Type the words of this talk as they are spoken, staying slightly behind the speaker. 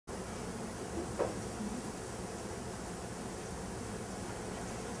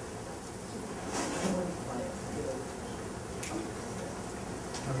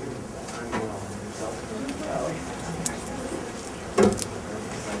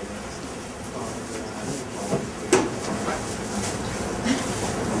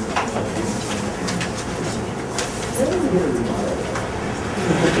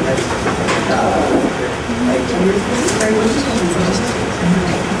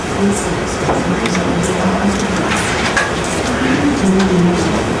Hi,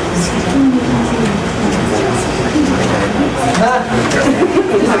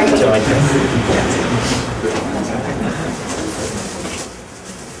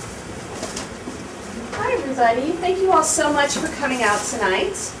 everybody. Thank you all so much for coming out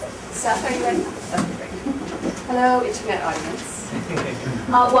tonight. Seth, are you ready? Okay, great. Hello, internet audience.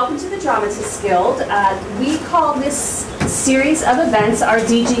 Welcome to the Dramatists Guild. We call this series of events our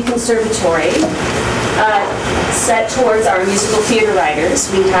DG Conservatory, set towards our musical theater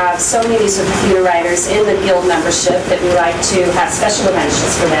writers. We have so many musical theater writers in the Guild membership that we like to have special events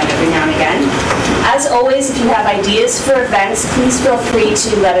just for them every now and again. As always, if you have ideas for events, please feel free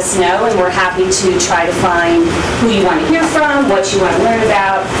to let us know, and we're happy to try to find who you want to hear from, what you want to learn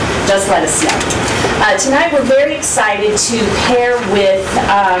about. Just let us know. Tonight we're very excited to pair with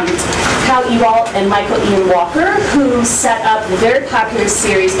Hal Ewalt and Michael Ian Walker, who set up the very popular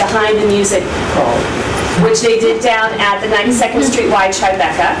series Behind the Music, which they did down at the 92nd Street Y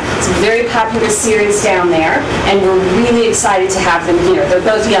Tribeca. It's a very popular series down there, and we're really excited to have them here. They're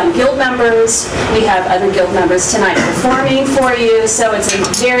both young Guild members. We have other Guild members tonight performing for you, so it's a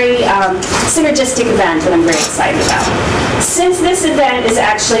very synergistic event that I'm very excited about. Since this event is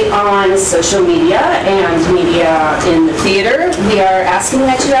actually on social media and media in the theater, we are asking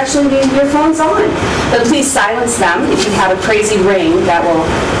that you actually leave your phones on. But please silence them. If you have a crazy ring, that will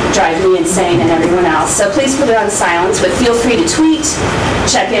drive me insane and everyone else. So please put it on silence, but feel free to tweet,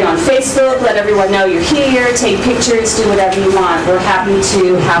 check in on Facebook, let everyone know you're here, take pictures, do whatever you want. We're happy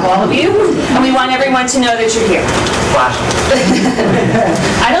to have all of you, and we want everyone to know that you're here. Flash.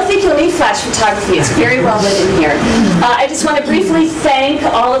 I don't think you'll need flash photography. It's very well lit in here. I just want to briefly thank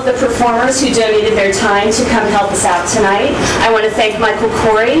all of the performers who donated their time to come help us out tonight. I want to thank Michael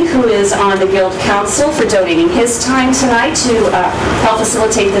Corey, who is on the Guild Council, for donating his time tonight to help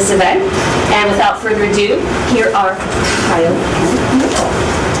facilitate this event. And without further ado, here are Kyle and Nicole.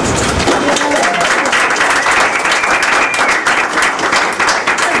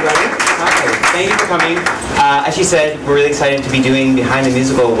 Thank you for coming. As she said, we're really excited to be doing Behind the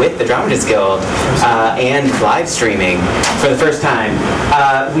Musical with the Dramatists Guild and live streaming for the first time.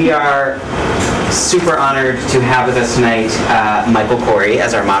 We are super honored to have with us tonight Michael Corey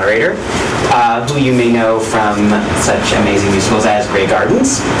as our moderator, who you may know from such amazing musicals as Grey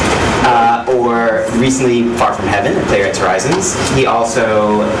Gardens, or recently Far From Heaven at Playwrights Horizons. He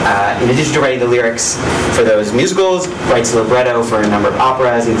also, in addition to writing the lyrics for those musicals, writes libretto for a number of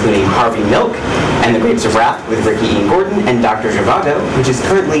operas, including Harvey Milk and The Grapes of Wrath with Ricky Ian Gordon, and Dr. Zhivago, which is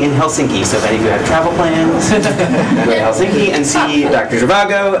currently in Helsinki. So if any of you have travel plans, go to Helsinki and see Dr.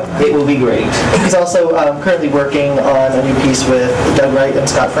 Zhivago. It will be great. He's also currently working on a new piece with Doug Wright and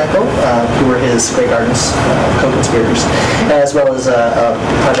Scott Frankel, who were his Grey Gardens co-conspirators, as well as a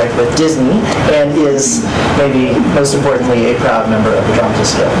project with Disney, and is, maybe most importantly, a proud member of the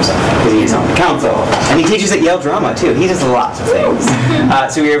Dramatists Guild himself. He's on the council. And he teaches at Yale Drama, too. He does lots of things.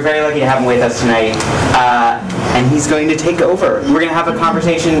 So we are very lucky to have him with us tonight. And he's going to take over. We're going to have a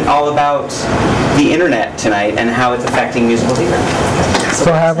conversation all about the internet tonight and how it's affecting musical theater.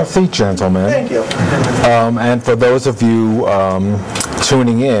 So have a seat, gentlemen. Thank you. And for those of you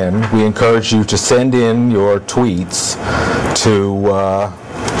tuning in, we encourage you to send in your tweets to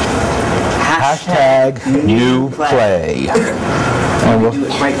hashtag new play. You can do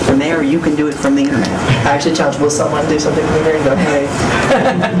it right from there, or you can do it from the internet. I actually challenge, will someone do something from here and go, hey?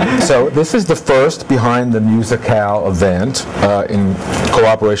 So this is the first Behind the Musical event in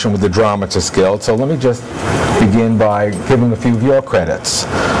cooperation with the Dramatists Guild. So let me just begin by giving a few of your credits.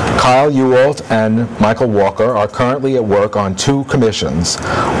 Kyle Ewalt and Michael Walker are currently at work on 2 commissions,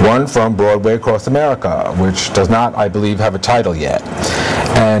 one from Broadway across America, which does not, I believe, have a title yet,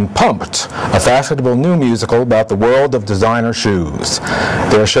 and Pumped, a fashionable new musical about the world of designer shoes.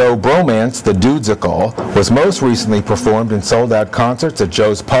 Their show Bromance, the Dudesicle, was most recently performed in sold-out concerts at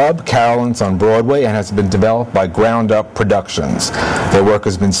Joe's Pub, Carolyn's on Broadway, and has been developed by Ground Up Productions. Their work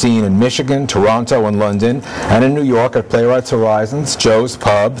has been seen in Michigan, Toronto, and London, and in New York at Playwrights Horizons, Joe's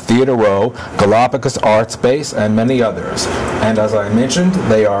Pub, Theatre Row, Galapagos Art Space, and many others. And as I mentioned,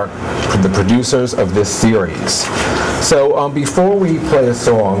 they are the producers of this series. So before we play a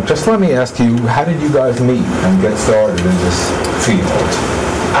song, just let me ask you, how did you guys meet and get started in this field?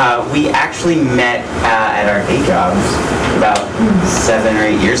 We actually met at our day jobs about 7 or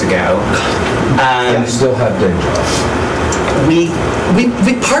 8 years ago. You still have day jobs? We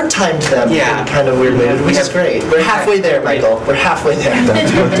part-timed them in kind of weird way, which is great. We're halfway there, Michael. We're halfway there.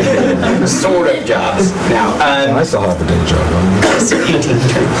 That's good to hear. Sort of jobs now. I still have a day job.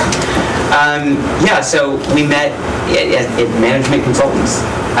 Yeah, so we met at management consultants.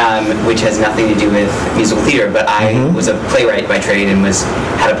 which has nothing to do with musical theater. But I was a playwright by trade and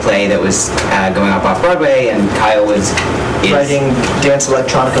had a play that was going up off Broadway, and Kyle is writing dance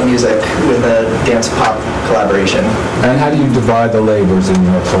electronica music with a dance pop collaboration. And how do you divide the labors in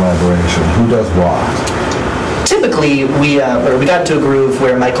your collaboration? Who does what? Typically, we got into a groove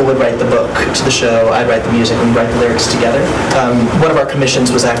where Michael would write the book to the show, I'd write the music, and we'd write the lyrics together. One of our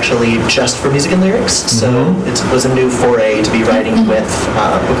commissions was actually just for music and lyrics, so it was a new foray to be writing with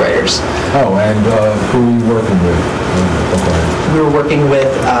book writers. Oh, and who are you working with? We were working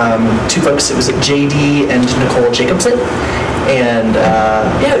with two folks. It was JD and Nicole Jacobson. And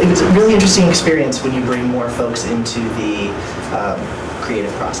yeah, it was a really interesting experience when you bring more folks into the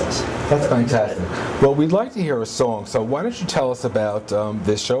creative process. That's fantastic. Well, we'd like to hear a song, so why don't you tell us about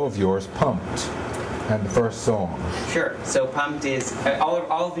this show of yours, Pumped, and the first song. Sure. So Pumped is, all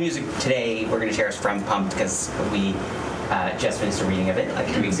of the music today we're going to share is from Pumped because we just finished a reading of it like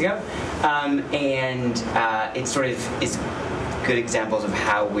 2 weeks ago. And it sort of is good examples of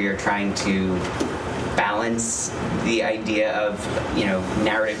how we're trying to balance the idea of, you know,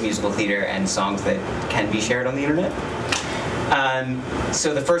 narrative musical theater and songs that can be shared on the internet.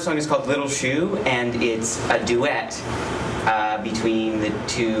 So the first song is called Little Shoe, and it's a duet between the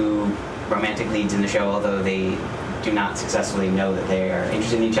two romantic leads in the show, although they do not successfully know that they are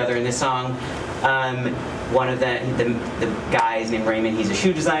interested in each other in this song. One of the guy is named Raymond, he's a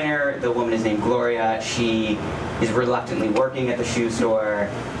shoe designer. The woman is named Gloria. She is reluctantly working at the shoe store,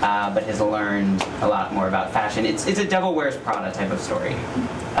 but has learned a lot more about fashion. It's a Devil Wears Prada type of story.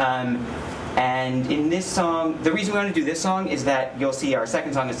 And in this song, the reason we want to do this song is that you'll see our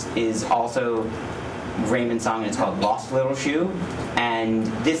second song is also Raymond's song, and it's called Lost Little Shoe. And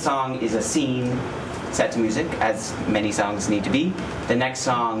this song is a scene set to music, as many songs need to be. The next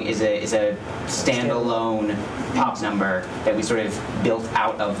song is a standalone pop number that we sort of built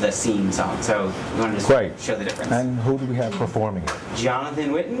out of the scene song. So we wanted to show the difference. And who do we have performing it?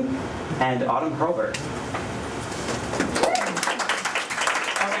 Jonathan Witten and Autumn Hurlbert.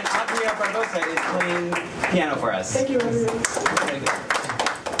 Oh, and Adria Barbosa is playing piano for us. Thank you, everyone. Very good.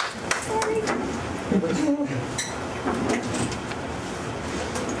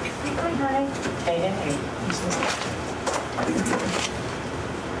 Hi. Hey.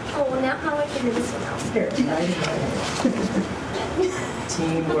 Oh, well, now how do I figure this one out? Here,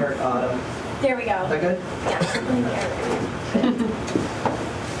 teamwork, Autumn. There we go. Is that good? Yeah.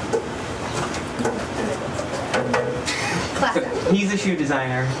 He's a shoe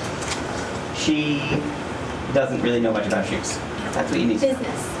designer. She doesn't really know much about shoes. That's what you need to know.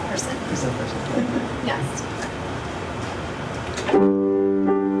 Business person. Yes.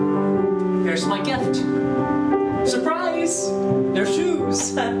 Here's my gift. Surprise! They're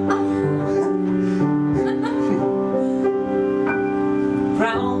shoes.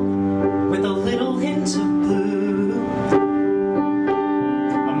 Brown with a little hint of blue.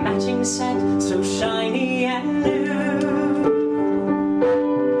 A matching set so shiny and new.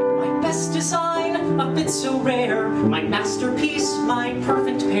 My best design, a fit so rare. My masterpiece, my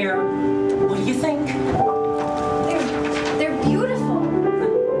perfect pair. What do you think? They're beautiful.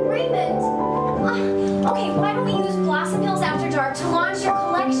 Raymond. Okay, why don't we use Blossom Hills After Dark to launch your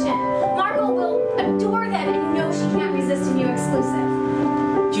collection? Margot will adore them, and you know she can't resist a new exclusive.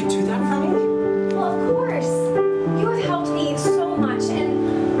 You do that for me? Well, of course. You have helped me so much,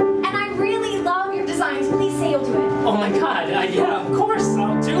 and I really love your designs. Please say you'll do it. Oh my god, yeah, of course,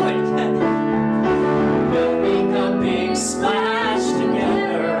 I'll do it. We'll make a big splash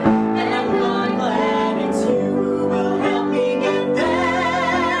together, and I'm glad it's you who will help me get there.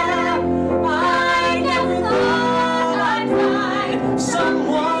 I never thought I'd find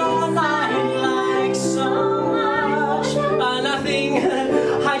someone I like so much. Nothing,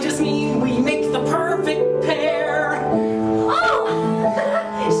 I just mean we make the perfect pair. Oh!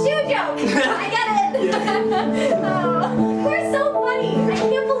 Shoe joke! I get it! Oh, you're so funny. I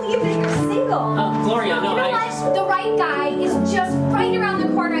can't believe that you're single. Gloria, no, You know what? The right guy is just right around the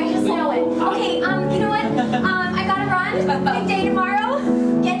corner. I just know it. Okay, you know what? I gotta run. Big day tomorrow.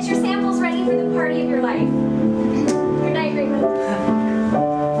 Get your samples ready for the party of your life. Good night, Raymond.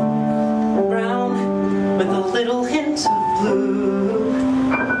 Brown with a little hint of blue,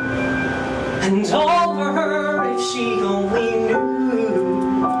 and all for her if she only knew.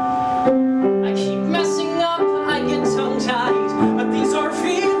 I keep messing up, I get tongue-tied, but these are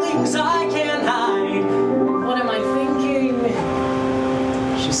feelings I can't hide. What am I thinking?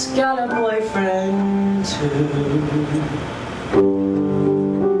 She's got a boyfriend too.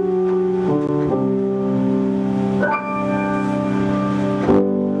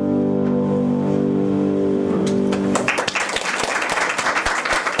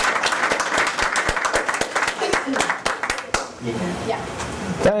 Yeah.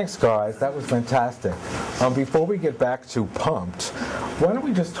 Thanks, guys. That was fantastic. Before we get back to Pumped, why don't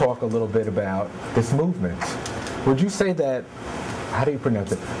we just talk a little bit about this movement? Would you say that, how do you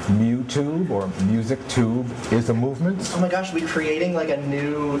pronounce it, MuTube or MusicTube is a movement? Oh my gosh, are we creating like a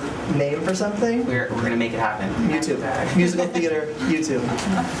new name for something? We're going to make it happen. MuTube. Musical theater, YouTube.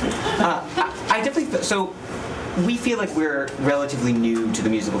 I definitely so we feel like we're relatively new to the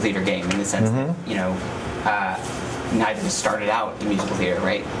musical theater game in the sense that neither of us started out in musical theater,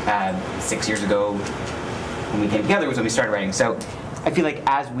 right? 6 years ago when we came together was when we started writing. So I feel like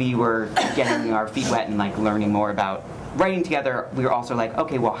as we were getting our feet wet and like learning more about writing together, we were also like,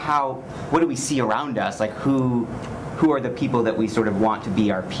 okay, well, what do we see around us? Like who are the people that we sort of want to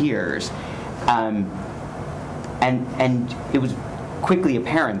be our peers? And it was quickly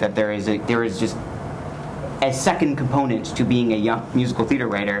apparent that there is just a second component to being a young musical theater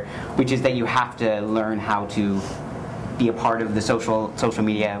writer, which is that you have to learn how to be a part of the social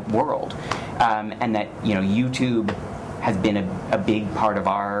media world, and that YouTube has been a big part of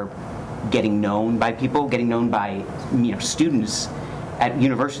our getting known by people, getting known by students at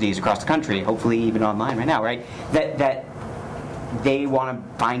universities across the country, hopefully even online right now, right? That they want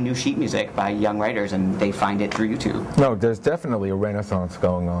to find new sheet music by young writers, and they find it through YouTube. No, there's definitely a renaissance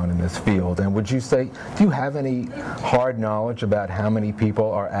going on in this field. And would you say, do you have any hard knowledge about how many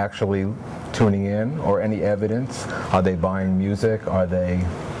people are actually tuning in, or any evidence? Are they buying music? Are they?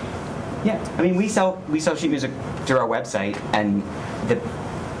 Yeah, I mean, we sell sheet music through our website, and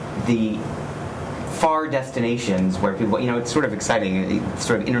the far destinations where people, it's sort of exciting, it's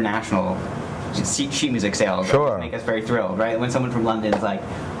sort of international sheet music sales. Sure. Make us very thrilled, right? When someone from London is like,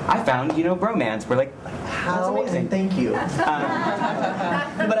 I found, Bromance, we're like, how and thank you.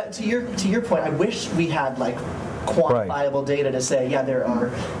 But to your point, I wish we had like quantifiable data to say, yeah, there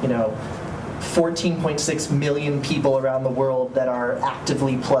are 14.6 million people around the world that are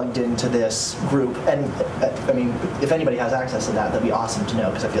actively plugged into this group. And I mean, if anybody has access to that, that'd be awesome to know,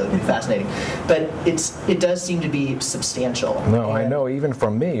 because I feel like it'd be fascinating. But it does seem to be substantial. No, I know, even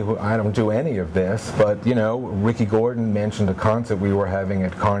from me, who I don't do any of this, but Ricky Gordon mentioned a concert we were having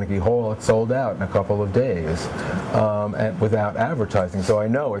at Carnegie Hall. It sold out in a couple of days, and without advertising. So I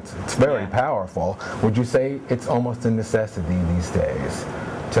know it's very powerful. Would you say it's almost a necessity these days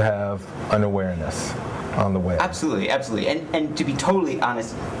to have an awareness on the web? Absolutely. And to be totally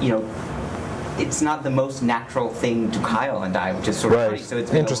honest, it's not the most natural thing to Kyle and I, which is sort of funny. So it's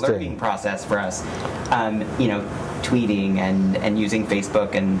been a learning process for us, tweeting and using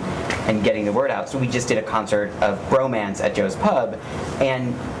Facebook and getting the word out. So we just did a concert of Bromance at Joe's Pub,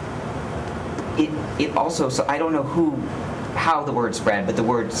 and it also, so I don't know how the word spread, but the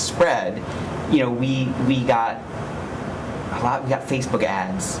word spread. We got we got Facebook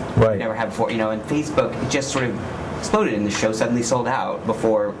ads we never had before, and Facebook just sort of exploded, and the show suddenly sold out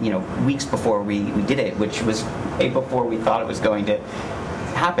before, weeks before we did it, which was way before we thought it was going to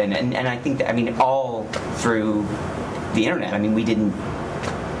happen. And I think that, all through the internet. We didn't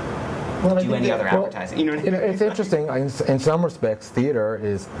do any other advertising. It's interesting. In some respects, theater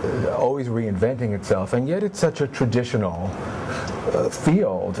is always reinventing itself, and yet it's such a traditional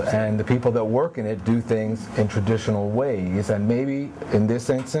field, and the people that work in it do things in traditional ways, and maybe in this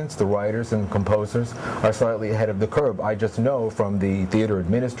instance the writers and composers are slightly ahead of the curve. I just know from the theater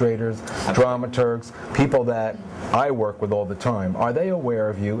administrators, dramaturgs, people that I work with all the time, are they aware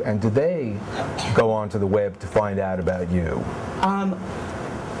of you, and do they go onto the web to find out about you?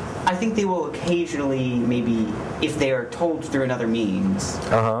 I think they will occasionally, maybe, if they are told through another means,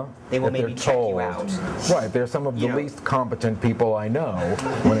 they will maybe check you out. Right, they're some of the least competent people I know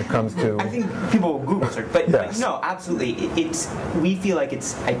when it comes to... I think people will Google search, but no, absolutely. We feel like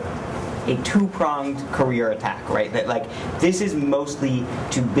it's a two-pronged career attack, right? That this is mostly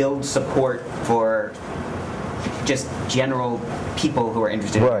to build support for just general people who are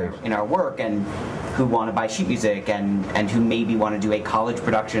interested in our work, and who want to buy sheet music, and who maybe want to do a college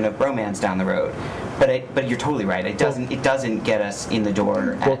production of Bromance down the road. But you're totally right. It doesn't get us in the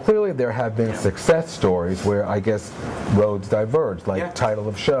door. Well, clearly there have been success stories where I guess roads diverged, like Title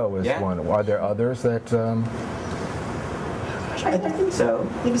of Show is one. Are there others that? I think so.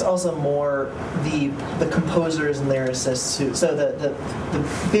 I think it's also more the composers and lyricists who. So the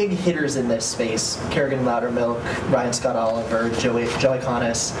big hitters in this space: Kerrigan Loudermilk, Ryan Scott Oliver, Joey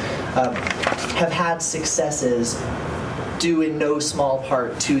Connis, have had successes due in no small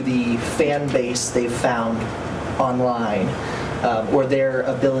part to the fan base they've found online, or their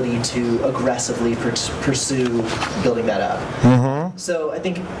ability to aggressively pursue building that up. So I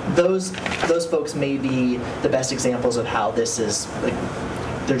think those folks may be the best examples of how this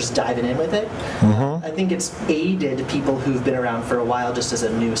they're just diving in with it. I think it's aided people who've been around for a while just as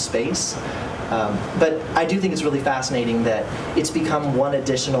a new space. But I do think it's really fascinating that it's become one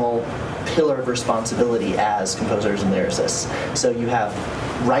additional pillar of responsibility as composers and lyricists. So you have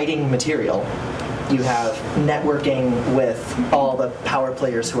writing material, you have networking with all the power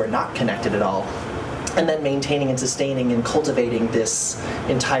players who are not connected at all, and then maintaining and sustaining and cultivating this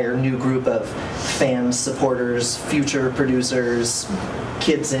entire new group of fans, supporters, future producers,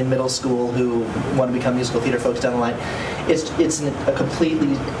 kids in middle school who want to become musical theater folks down the line. It's a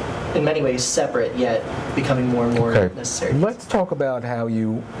completely, in many ways, separate, yet becoming more and more necessary. Let's talk about how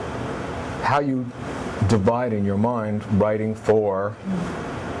you divide in your mind writing for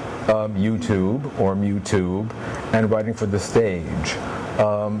YouTube or MuTube and writing for the stage.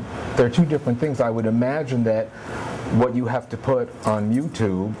 There are two different things. I would imagine that what you have to put on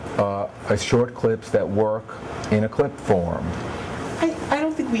YouTube are short clips that work in a clip form. I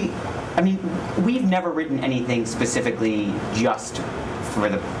don't think we've never written anything specifically just for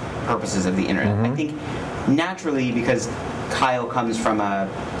the purposes of the internet. I think naturally, because Kyle comes from a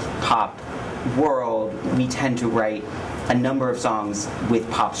pop world, we tend to write a number of songs with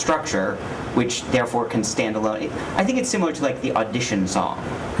pop structure, which therefore can stand alone. I think it's similar to like the audition song.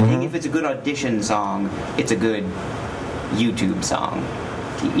 I think if it's a good audition song, it's a good YouTube song.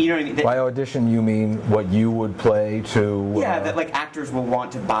 You know what I mean? By audition, you mean what you would play to... yeah, that like actors will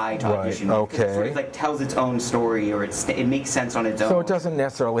want to buy to audition. Right, okay. It sort of like tells its own story, or it makes sense on its own. So it doesn't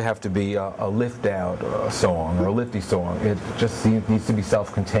necessarily have to be a lift-out song or a lifty song. It just needs to be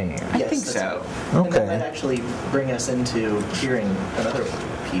self-contained. I think so. And that might actually bring us into hearing another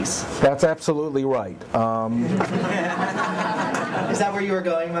piece. That's absolutely right. Is that where you were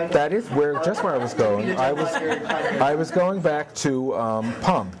going, Mike? That is just where I was going. I was going back to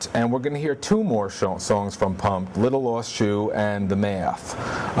Pumped, and we're going to hear two more songs from Pumped, Little Lost Shoe and The Math.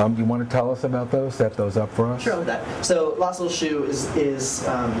 You want to tell us about those? Set those up for us? Sure, with that. So Lost Little Shoe is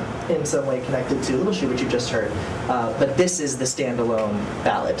in some way connected to Little Shoe, which you just heard, but this is the standalone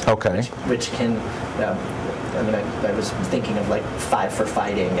ballad. Okay. Which can... I was thinking of like Five for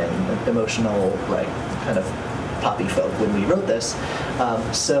Fighting and emotional, like, kind of poppy folk when we wrote this.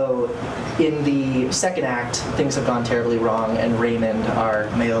 So in the second act, things have gone terribly wrong, and Raymond, our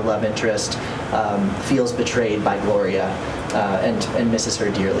male love interest, feels betrayed by Gloria and misses her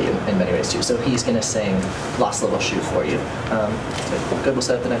dearly in many ways too. So he's going to sing Lost Little Shoe for you. Good, we'll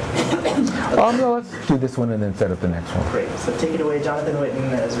set up the next one. No, let's do this one and then set up the next one. Great. So take it away, Jonathan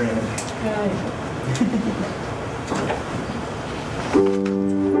Whitten as Raymond.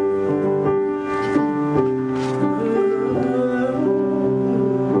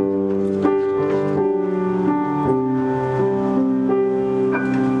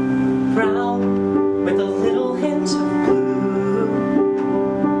 Brown with a little hint of blue,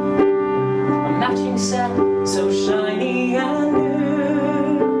 a matching set so shiny and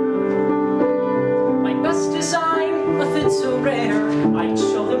new. My best design, a fit so rare, I'd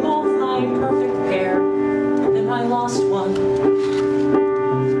show them offline, perfect pair. Then I lost one.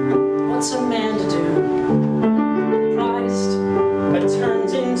 What's a man to do? Prized, but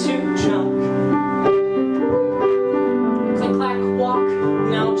turned into junk. Click clack walk,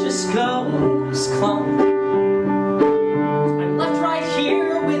 now just goes clunk. I'm left right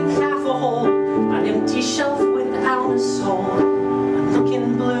here with half a hole, an empty shelf without a soul. I'm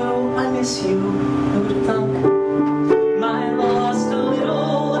looking blue, I miss you, who'd thunk? My lost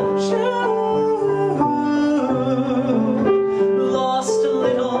little shoe. Lost a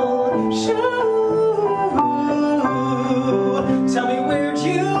little shoe. Tell me, where'd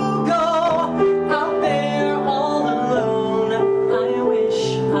you go? Out there all alone. I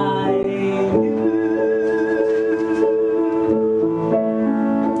wish I knew.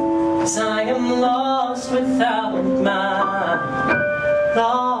 'Cause I am lost without my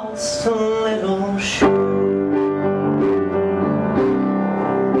lost little shoe.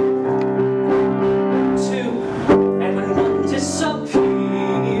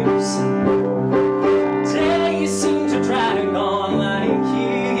 Disappears. Days seem to drag on like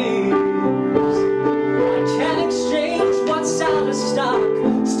years. I can't exchange what's out of stock.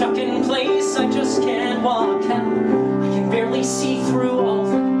 Stuck in place, I just can't walk out. I can barely see through all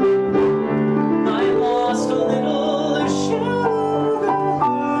my lost little shoe.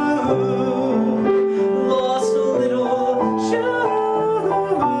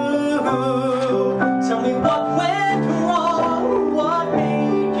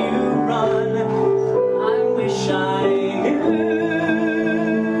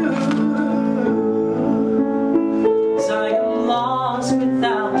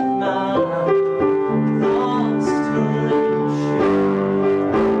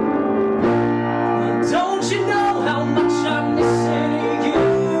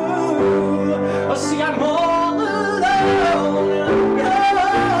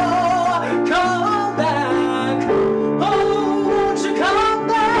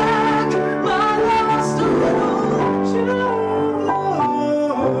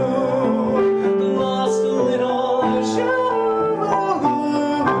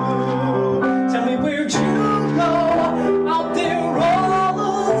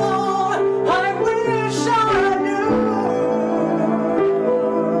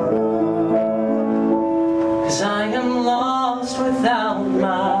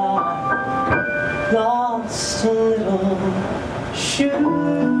 So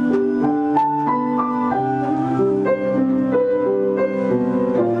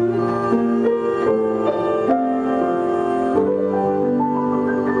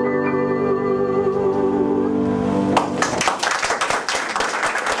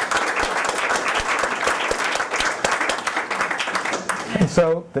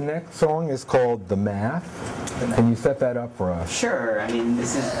the next song is called The Math. Can you set that up for us? Sure. I mean,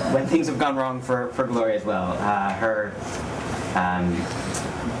 this is when things have gone wrong for Gloria as well. Her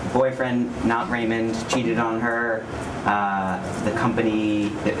boyfriend, not Raymond, cheated on her. The company,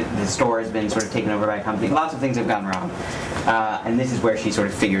 the store has been sort of taken over by a company. Lots of things have gone wrong. And this is where she sort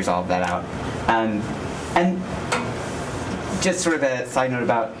of figures all of that out. And just sort of a side note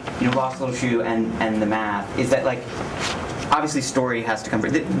about, you know, Lost Little Shoe and The Math is that, like, obviously story has to come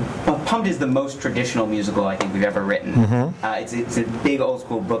first. Pumped is the most traditional musical I think we've ever written. It's a big old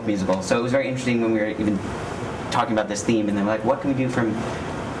school book musical. So it was very interesting when we were even talking about this theme and then we're like, what can we do from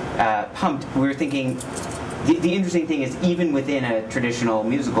Pumped? We were thinking, the interesting thing is even within a traditional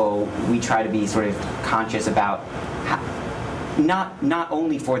musical, we try to be sort of conscious about not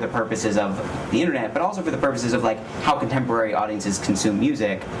only for the purposes of the internet, but also for the purposes of like how contemporary audiences consume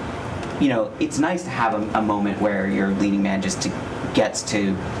music. You know, it's nice to have a moment where your leading man just gets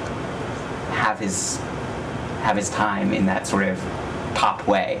to have his time in that sort of pop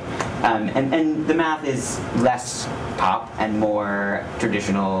way. And The Math is less pop and more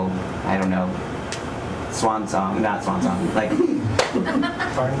traditional, I don't know, swan song, not swan song, like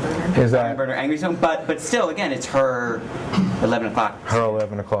Is that Burner Angry Song, but still, again, it's her 11 o'clock. her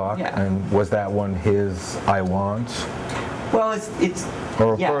 11 o'clock? Yeah. And was that one his I Want? Well, it's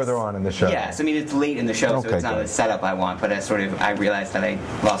Or yes. further on in the show? Yes, I mean it's late in the show, Okay, so it's not good. a setup I want, but I realized that I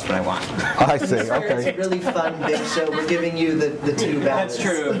lost what I want. I see, It's okay. a really fun big show. We're giving you the two ballads. That's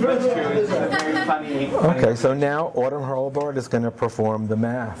true. It's a very funny. Okay, so now Autumn Hurlbart is going to perform The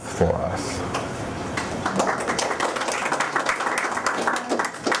Math for us.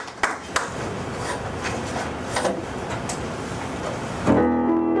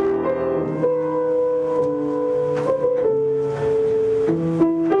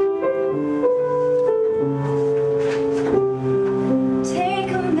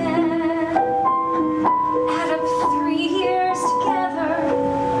 Take a man, add up 3 years together,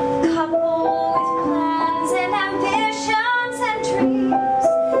 couple with plans and ambitions and dreams,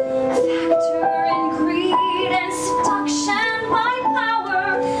 factor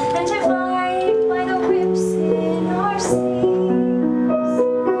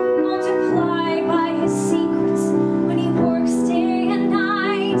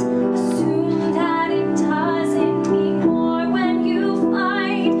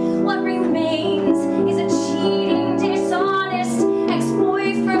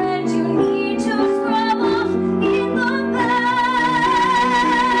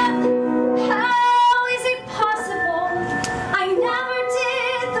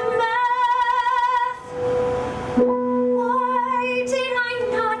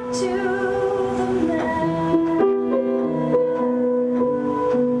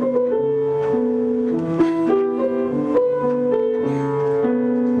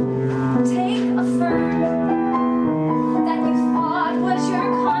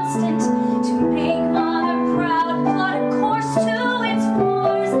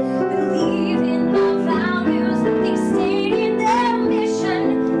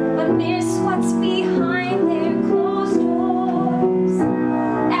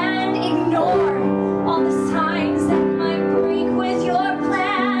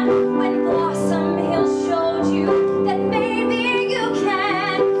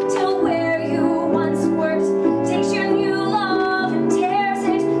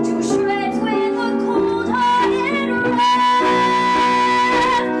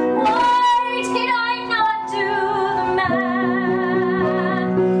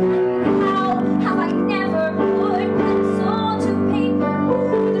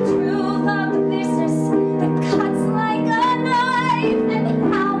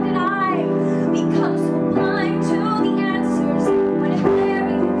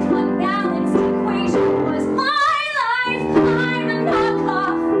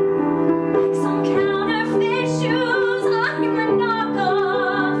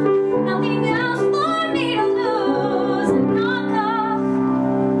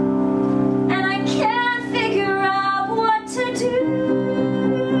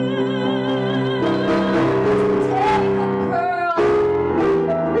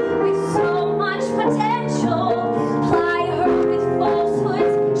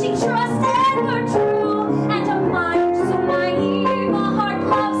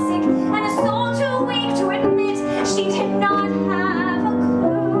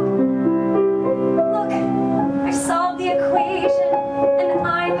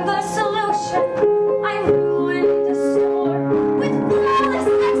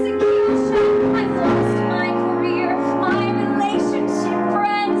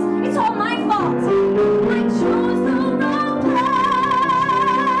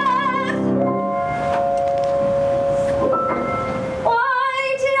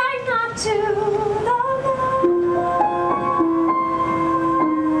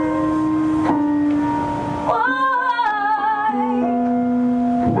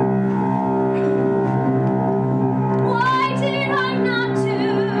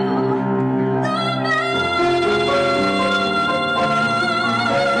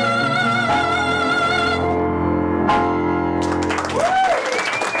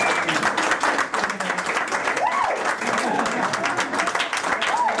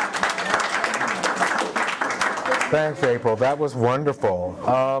April. That was wonderful.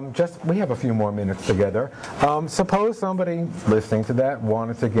 We have a few more minutes together. Suppose somebody listening to that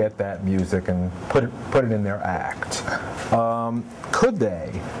wanted to get that music and put it in their act. Could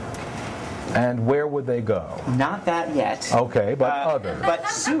they? And where would they go? Not that yet. Okay, but other. But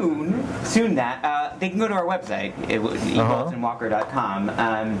soon that they can go to our website, ewaltandwalker.com,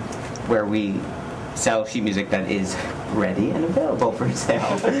 where we sell sheet music that is ready and available for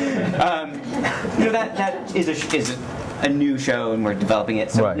sale. That is a new show, and we're developing it.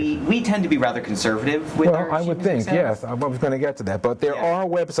 So we tend to be rather conservative with our I would think, yes. I was going to get to that. But there are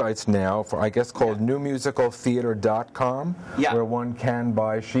websites now, I guess, called newmusicaltheater.com, where one can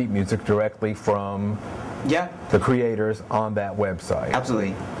buy sheet music directly from the creators on that website.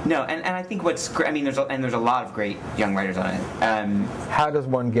 Absolutely. No, and I think what's great, I mean, there's a lot of great young writers on it. How does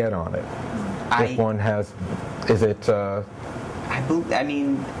one get on it? If one has, is it? I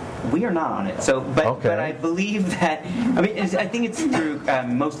mean, we are not on it. So, but I believe that. I mean, I think it's through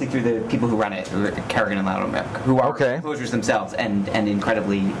mostly through the people who run it, who are Kerrigan and Loudon, who are composers themselves and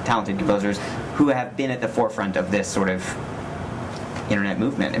incredibly talented composers who have been at the forefront of this sort of internet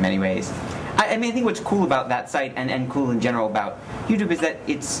movement in many ways. I mean, I think what's cool about that site and cool in general about YouTube is that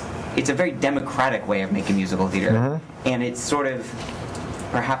it's a very democratic way of making musical theater, and it's sort of,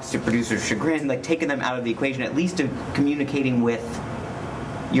 perhaps to producers' chagrin, like taking them out of the equation, at least to communicating with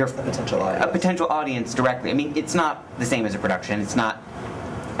a potential audience directly. I mean, it's not the same as a production. It's not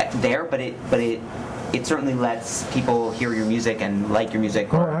there, but it certainly lets people hear your music and like your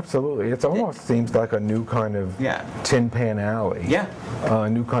music. Oh, absolutely. It almost seems like a new kind of Tin Pan Alley. Yeah. A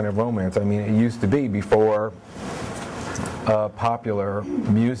new kind of romance. I mean, it used to be before popular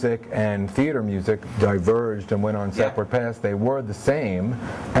music and theater music diverged and went on separate paths. They were the same,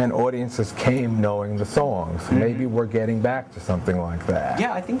 and audiences came knowing the songs. Maybe we're getting back to something like that.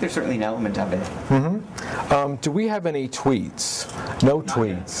 Yeah, I think there's certainly an element of it. Do we have any tweets? No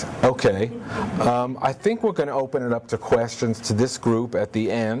tweets. Okay. I think we're going to open it up to questions to this group at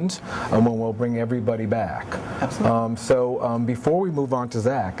the end, when we'll bring everybody back. Absolutely. So before we move on to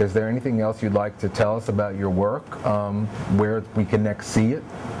Zach, is there anything else you'd like to tell us about your work? Where we can next see it?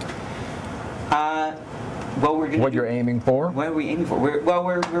 What you're aiming for? What are we aiming for?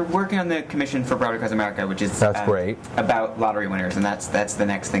 We're working on the commission for Broadway Across America, which is great. About lottery winners, and that's the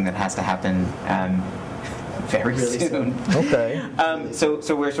next thing that has to happen very soon. Okay. So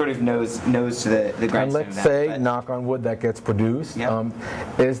we're sort of nose to the grindstone. And let's say, knock on wood, that gets produced. Yep.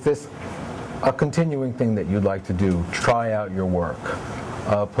 Is this a continuing thing that you'd like to do? Try out your work.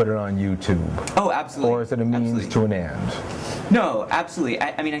 Put it on YouTube. Oh, absolutely. Or is it a means to an end? No, absolutely.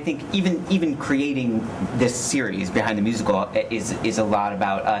 I mean, I think even creating this series behind the musical is a lot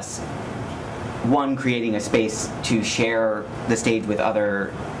about us. One, creating a space to share the stage with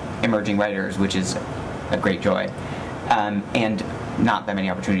other emerging writers, which is a great joy, and not that many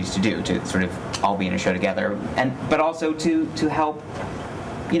opportunities to sort of all be in a show together, but also to help,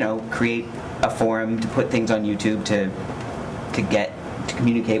 create a forum to put things on YouTube to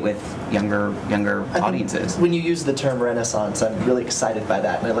communicate with younger audiences. When you use the term Renaissance, I'm really excited by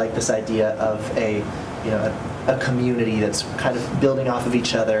that, and I like this idea of a community that's kind of building off of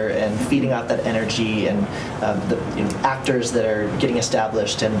each other and feeding off that energy, and actors that are getting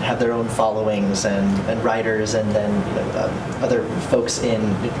established and have their own followings, and writers, and then other folks in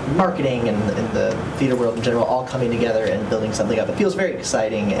marketing and the theater world in general, all coming together and building something up. It feels very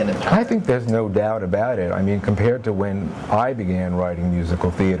exciting and empowering. I think there's no doubt about it. I mean, compared to when I began writing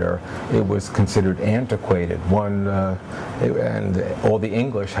musical theater, it was considered antiquated. And all the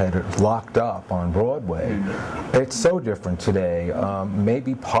English had it locked up on Broadway. It's so different today,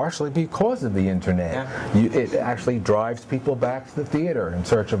 maybe partially because of the internet. It actually drives people back to the theater in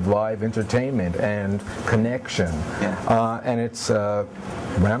search of live entertainment and connection. And its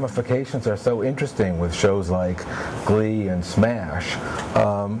ramifications are so interesting with shows like Glee and Smash,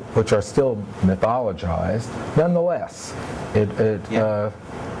 which are still mythologized. Nonetheless,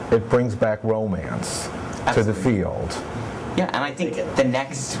 it brings back romance to the field. Yeah, and I think the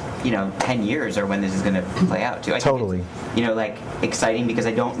next, 10 years are when this is going to play out too. I think it's, exciting because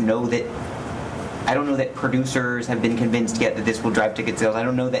I don't know that producers have been convinced yet that this will drive ticket sales. I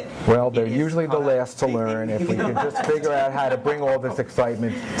don't know that. Well, they're usually the last to learn. If we can just figure out how to bring all this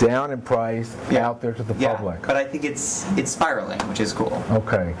excitement down in price out there to the public. But I think it's spiraling, which is cool.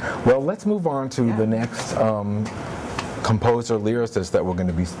 Okay. Well, let's move on to the next composer lyricist that we're going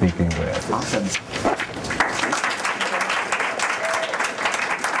to be speaking with. Awesome.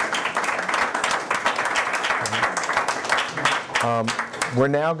 We're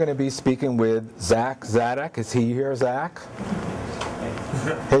now going to be speaking with Zach Zadok. Is he here, Zach?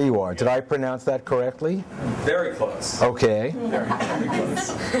 Here you are. Did I pronounce that correctly? Very close. Okay. Very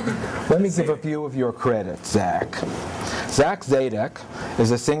close. Let me give a few of your credits, Zach. Zach Zadek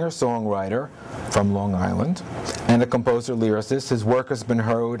is a singer-songwriter from Long Island and a composer-lyricist. His work has been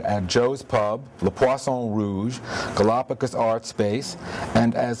heard at Joe's Pub, Le Poisson Rouge, Galapagos Art Space,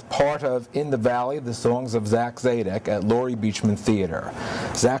 and as part of In the Valley, the Songs of Zach Zadek at Laurie Beachman Theater.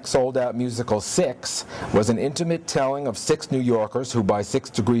 Zach's sold-out musical Six was an intimate telling of 6 New Yorkers who, by 6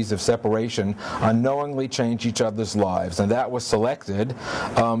 degrees of separation, unknowingly change each other's lives, and that was selected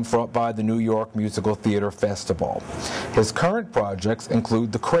by the New York Musical Theater Festival. His current projects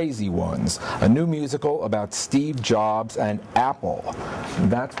include The Crazy Ones, a new musical about Steve Jobs and Apple.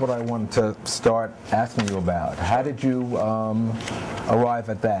 That's what I wanted to start asking you about. How did you arrive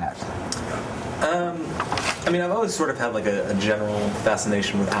at that? I mean, I've always sort of had like a general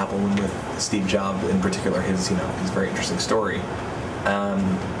fascination with Apple and with Steve Jobs in particular, his very interesting story.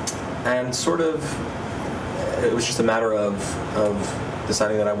 And sort of, it was just a matter of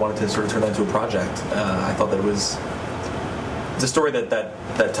deciding that I wanted to sort of turn that into a project. I thought that it was a story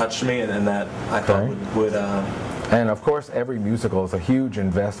that touched me and that I thought would and of course, every musical is a huge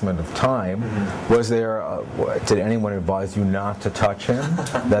investment of time. Mm-hmm. Was there, did anyone advise you not to touch him?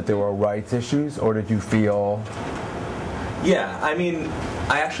 That there were rights issues, or did you feel? Yeah, I mean,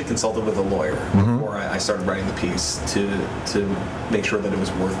 I actually consulted with a lawyer before I started writing the piece to make sure that it was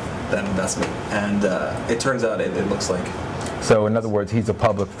worth that investment, and it turns out it looks like. So, in other words, he's a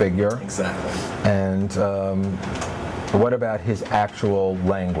public figure. Exactly. And what about his actual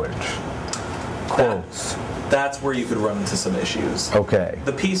language? Quotes. That's where you could run into some issues. Okay.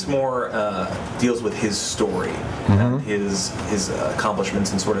 The piece more deals with his story and his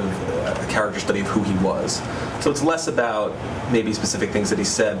accomplishments and sort of a character study of who he was. So it's less about maybe specific things that he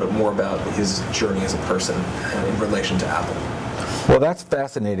said, but more about his journey as a person in relation to Apple. Well, that's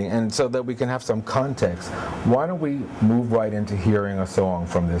fascinating, and so that we can have some context, why don't we move right into hearing a song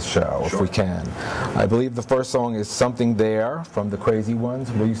from this show, if we can. I believe the first song is Something There from The Crazy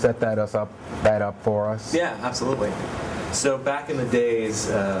Ones. Will you set that up for us? Yeah, absolutely. So back in the days,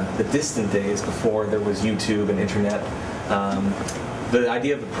 the distant days before there was YouTube and internet, the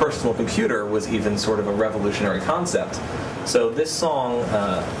idea of the personal computer was even sort of a revolutionary concept. So this song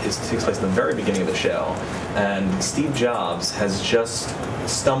takes place in the very beginning of the show, and Steve Jobs has just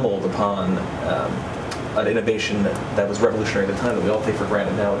stumbled upon an innovation that was revolutionary at the time that we all take for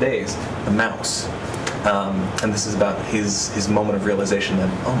granted nowadays, the mouse. And this is about his moment of realization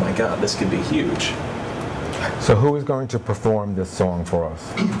that, oh my God, this could be huge. So who is going to perform this song for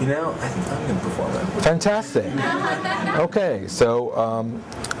us? You know, I think I'm going to perform it. Fantastic. Okay, so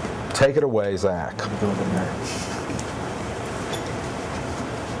take it away, Zach.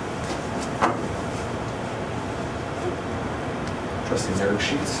 Trust these error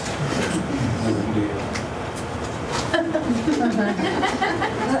sheets.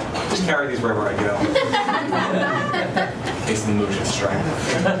 Just carry these wherever I go. In case the mood should strike.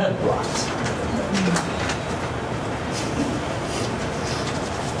 Blocked.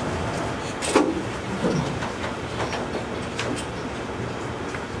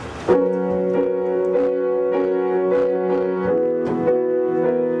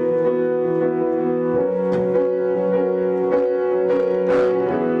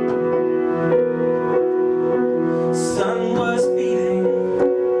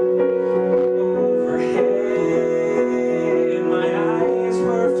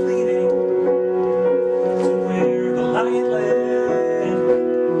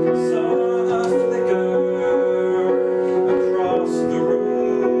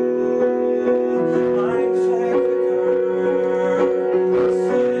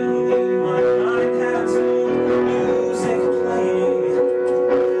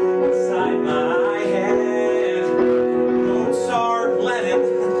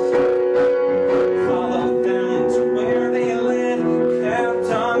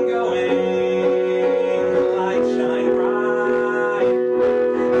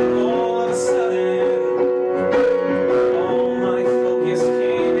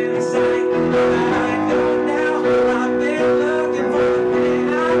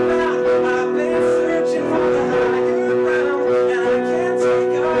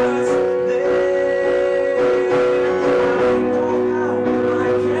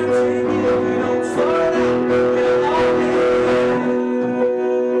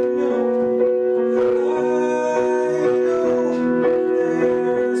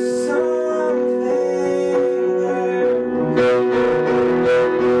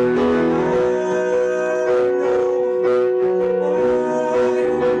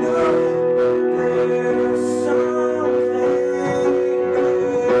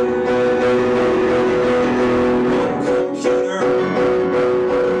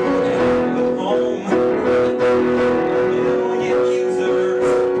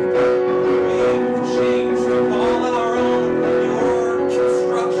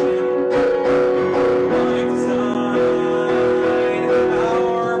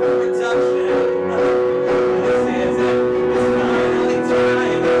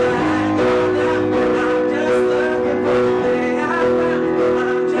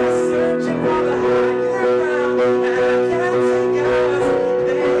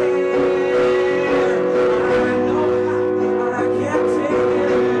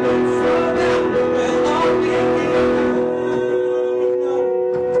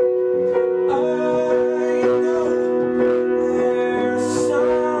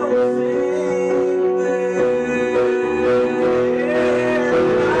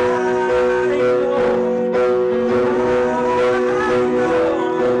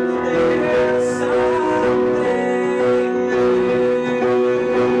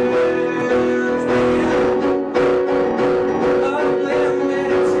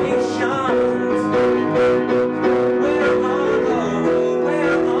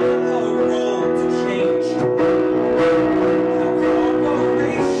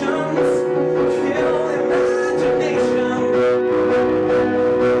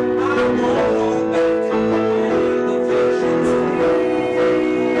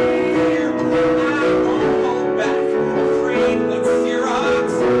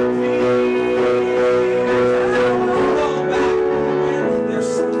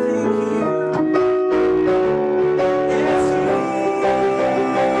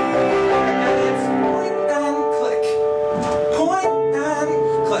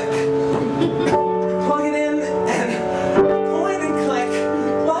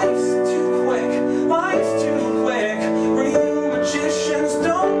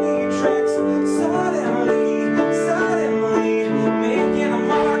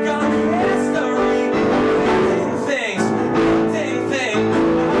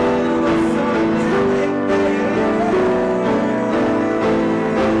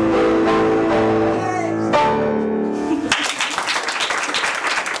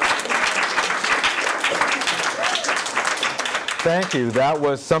 Thank you. That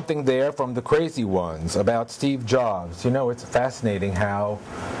was Something There from the Crazy Ones about Steve Jobs. You know, it's fascinating how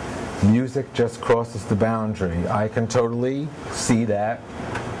music just crosses the boundary. I can totally see that.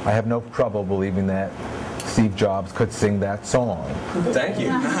 I have no trouble believing that Steve Jobs could sing that song. Thank you.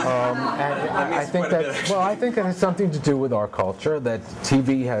 I think that has something to do with our culture, that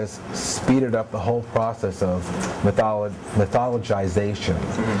TV has speeded up the whole process of mythologization.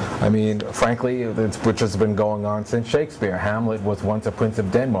 I mean, frankly, which has been going on since Shakespeare. Hamlet was once a prince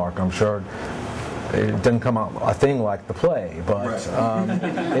of Denmark. I'm sure it didn't come out a thing like the play, but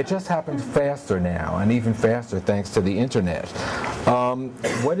it just happens faster now, and even faster thanks to the internet.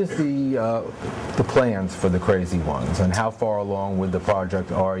 What is the plans for the Crazy Ones, and how far along with the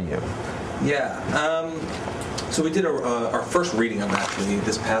project are you? Yeah, so we did our first reading of it actually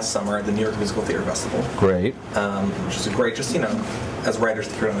this past summer at the New York Musical Theater Festival. Great. Which is a great, just, you know, as writers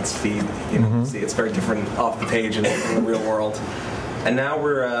to hear it on its feed, you know, see it's very different off the page and in the real world. And now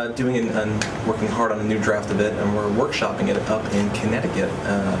we're doing and working hard on a new draft of it, and we're workshopping it up in Connecticut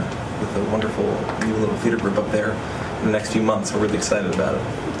with a wonderful new little theater group up there in the next few months. We're really excited about it.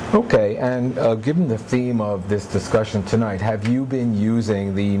 Okay, and given the theme of this discussion tonight, have you been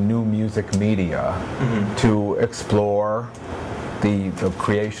using the new music media to explore the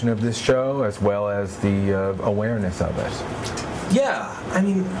creation of this show as well as the awareness of it? Yeah, I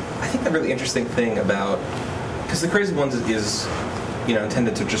mean, I think the really interesting thing about, because The Crazy Ones is you know,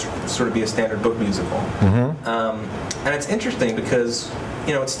 intended to just sort of be a standard book musical. And it's interesting because,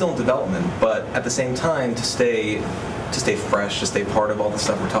 you know, it's still in development, but at the same time, to stay fresh, to stay part of all the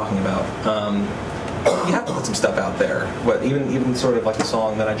stuff we're talking about, you have to put some stuff out there. Even sort of like the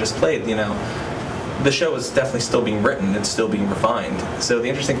song that I just played, you know, the show is definitely still being written, it's still being refined. So the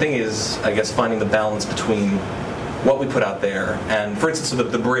interesting thing is, I guess, finding the balance between what we put out there and, for instance,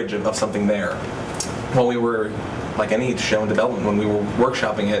 the bridge of Something There. While we were, like any show in development, when we were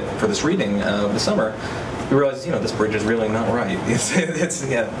workshopping it for this reading this summer, we realized, you know, this bridge is really not right.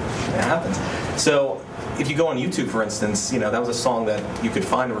 It happens. So if you go on YouTube, for instance, you know, that was a song that you could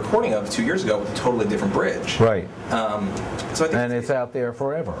find a recording of 2 years ago with a totally different bridge. Right. So I think and it's out there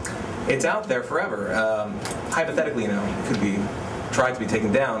forever. It's out there forever. Hypothetically, you know, it could be tried to be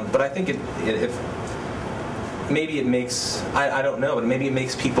taken down, but I think maybe it makes, I don't know, but maybe it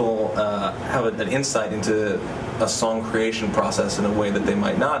makes people have an insight into a song creation process in a way that they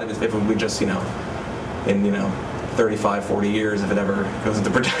might not if it would just, you know, in, you know, 35, 40 years, if it ever goes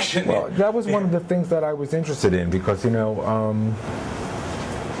into production. Well, that was one of the things that I was interested in because, you know,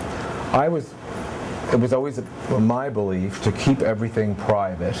 it was always my belief to keep everything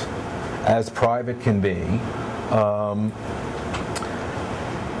private, as private can be,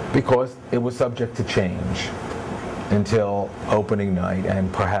 because it was subject to change until opening night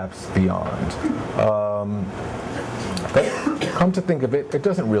and perhaps beyond. But come to think of it, it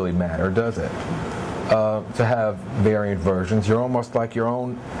doesn't really matter, does it? To have variant versions. You're almost like your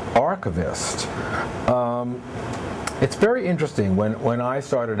own archivist. It's very interesting. When I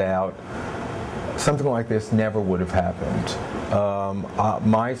started out, something like this never would have happened.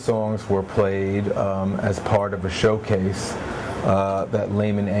 My songs were played as part of a showcase that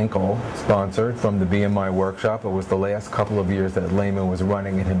Lehman Enkel sponsored from the BMI workshop. It was the last couple of years that Lehman was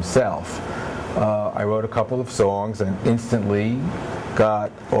running it himself. I wrote a couple of songs and instantly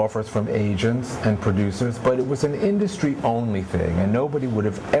got offers from agents and producers, but it was an industry-only thing, and nobody would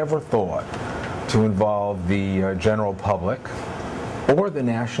have ever thought to involve the general public or the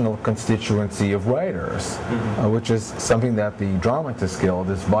national constituency of writers, which is something that the Dramatists Guild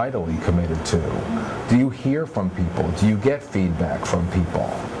is vitally committed to. Do you hear from people? Do you get feedback from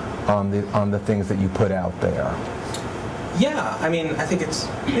people on the things that you put out there? Yeah, I mean, I think it's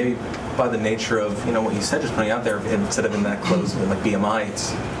maybe by the nature of, you know, what you said, just putting out there instead of in that closed, like BMI,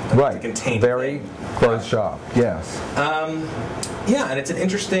 it's right. a contained very thing. Closed shop. Yes. Yeah, and it's an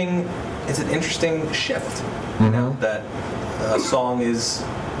interesting shift. You know, that a song is,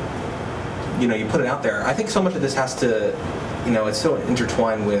 you know, you put it out there. I think so much of this has to, you know, it's so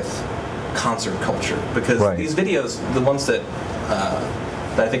intertwined with concert culture because these videos, the ones that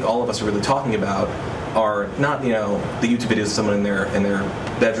I think all of us are really talking about, are not, you know, the YouTube videos of someone in their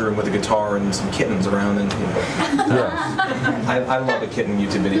bedroom with a guitar and some kittens around, and, you know. I love a kitten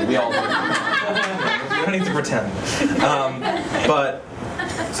YouTube video. We all do. You don't need to pretend. But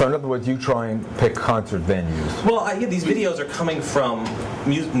so in other words, you try and pick concert venues. Well, yeah, these videos are coming from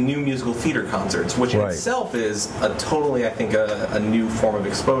new musical theater concerts, which in itself is a totally, I think, a new form of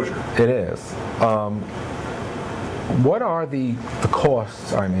exposure. It is. What are the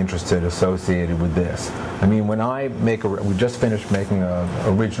costs, I'm interested, associated with this? I mean, when I make we just finished making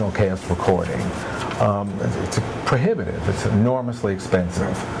an original cast recording. It's prohibitive. It's enormously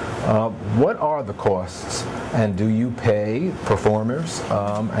expensive. What are the costs? And do you pay performers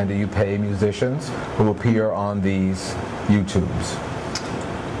and do you pay musicians who appear on these YouTubes?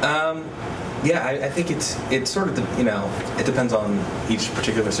 Yeah, I think it's sort of, it depends on each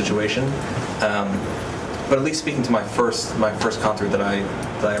particular situation. But at least speaking to my first concert that I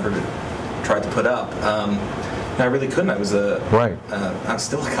ever tried to put up, I really couldn't. I was I'm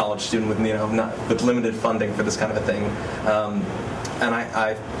still a college student with with limited funding for this kind of a thing, and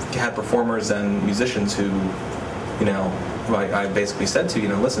I had performers and musicians who I basically said to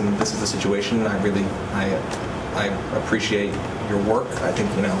listen, this is the situation. I appreciate your work. I think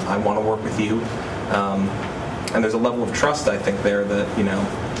I want to work with you, and there's a level of trust I think there that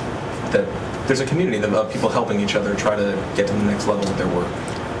that there's a community of people helping each other try to get to the next level with their work.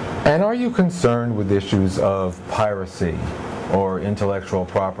 And are you concerned with issues of piracy or intellectual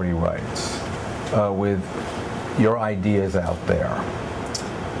property rights with your ideas out there?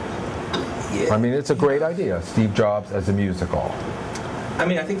 Yeah. I mean, it's a great idea, Steve Jobs as a musical. I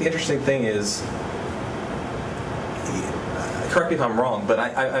mean, I think the interesting thing is, correct me if I'm wrong, but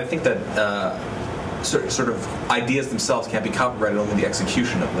I think that sort of ideas themselves can't be copyrighted, only the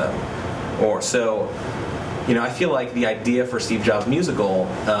execution of them. I feel like the idea for Steve Jobs' musical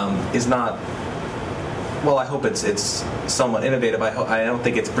is not, well, I hope it's somewhat innovative. I don't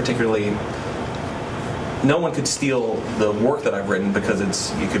think it's particularly, no one could steal the work that I've written because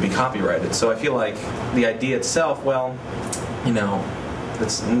it could be copyrighted. So I feel like the idea itself, well,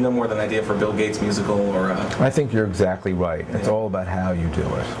 it's no more than an idea for Bill Gates' musical or I think you're exactly right. It's all about how you do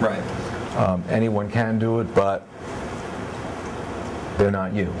it. Right. Anyone can do it, but they're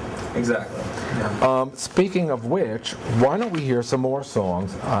not you. Exactly. Yeah. Speaking of which, why don't we hear some more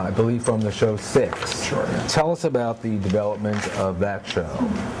songs, I believe from the show 6. Sure. Yeah. Tell us about the development of that show.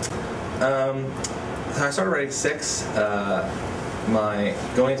 So I started writing 6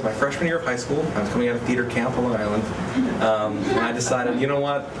 going into my freshman year of high school. I was coming out of theater camp on Long Island, and I decided, you know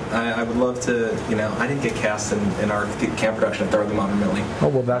what, I would love to, I didn't get cast in our camp production at Thoroughly Modern Millie. Oh,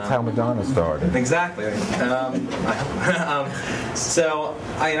 well, that's how Madonna started. Exactly. So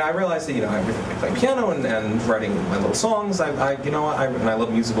I realized that, I really playing piano and writing my little songs. And I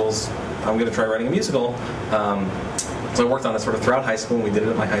love musicals. I'm going to try writing a musical. So I worked on it sort of throughout high school, and we did it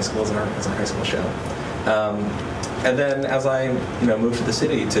at my high school as our high school show. And then as I moved to the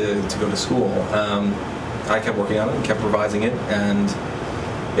city to go to school, I kept working on it and kept revising it, and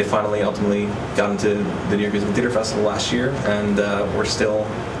it finally ultimately got into the New York Musical Theater Festival last year, and we're still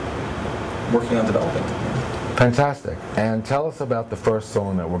working on developing it. Fantastic. And tell us about the first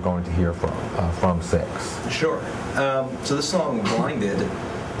song that we're going to hear from 6. Sure. So this song, Blinded,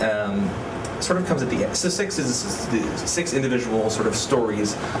 sort of comes at the end. So 6 is the 6 individual sort of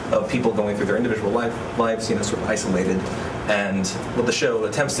stories of people going through their individual lives, sort of isolated. And what the show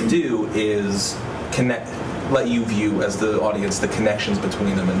attempts to do is let you view as the audience the connections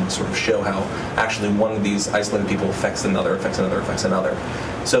between them and sort of show how actually one of these isolated people affects another, affects another, affects another.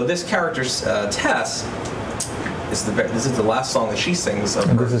 So this character's Tess, this is the last song that she sings.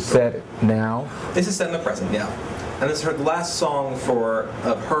 And this is set now? This is set in the present, yeah. And this is her last song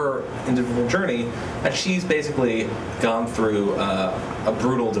of her individual journey, and she's basically gone through a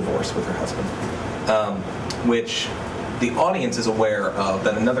brutal divorce with her husband, which the audience is aware of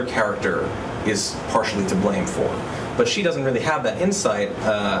that another character is partially to blame for. But she doesn't really have that insight.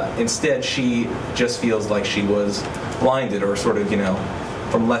 Instead, she just feels like she was blinded, or sort of,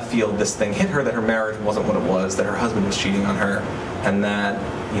 from left field, this thing hit her that her marriage wasn't what it was, that her husband was cheating on her, and that,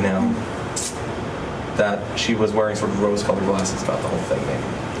 that she was wearing sort of rose-colored glasses about the whole thing, maybe.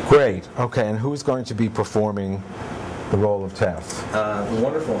 Great. Okay, and who's going to be performing the role of Tess? The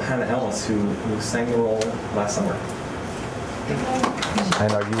wonderful Hannah Ellis, who sang the role last summer.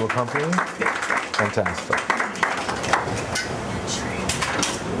 And are you accompanying? Yeah. Fantastic.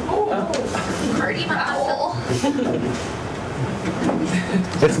 Oh, party foul.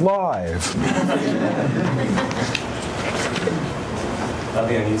 It's live. That'll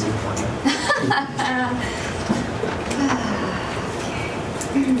be uneasy for you.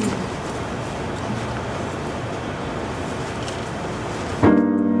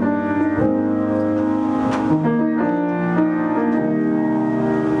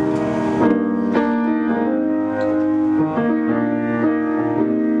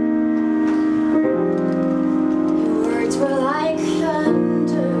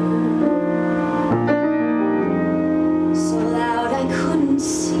 So loud I couldn't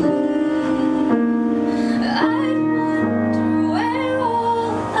see. I'd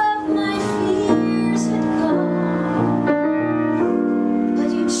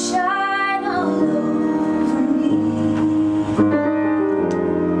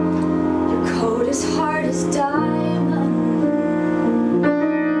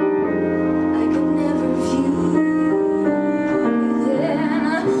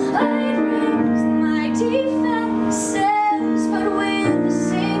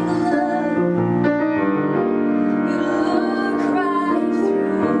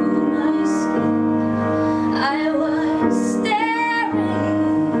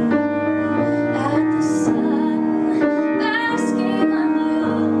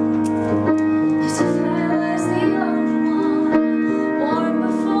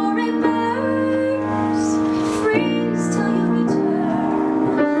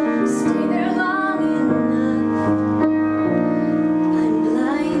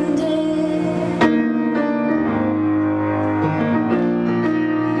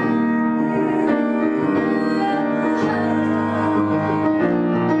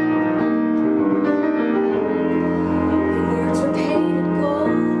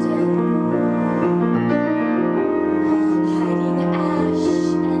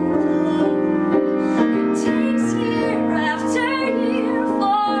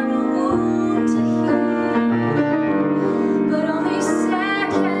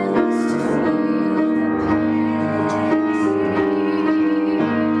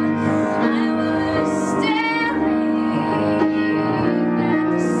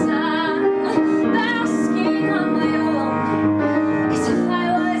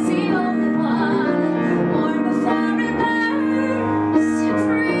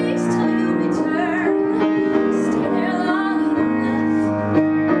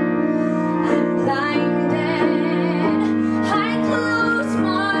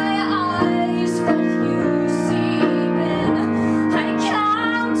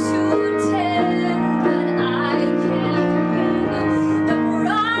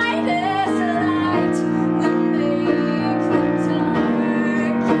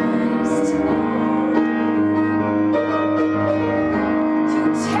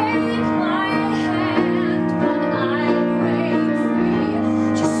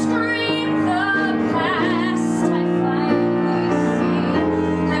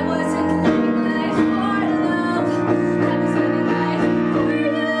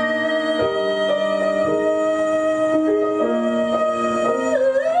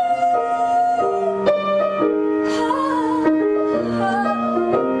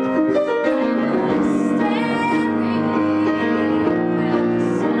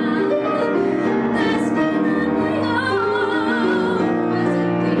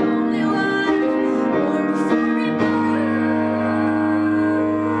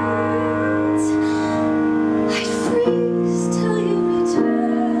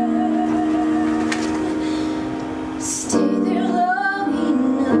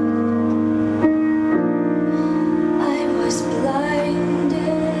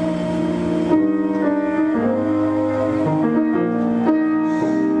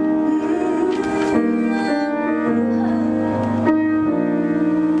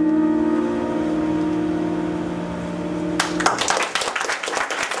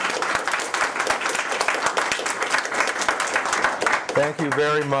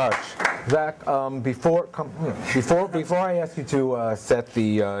much. Zach, before I ask you to set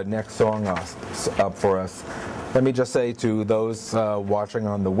the next song up for us, let me just say to those watching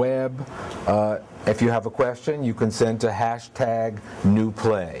on the web, if you have a question, you can send to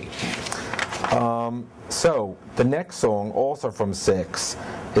 #NewPlay. So, the next song, also from 6,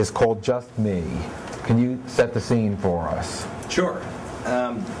 is called Just Me. Can you set the scene for us? Sure.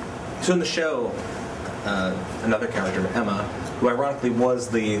 So in the show, another character, Emma, who ironically was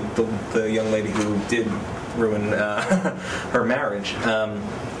the young lady who did ruin her marriage,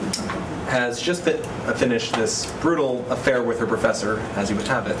 has just finished this brutal affair with her professor, as you would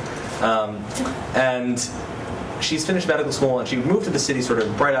have it. And she's finished medical school, and she moved to the city sort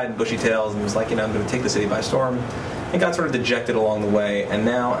of bright-eyed and bushy-tailed, and was like, I'm going to take the city by storm, and got sort of dejected along the way. And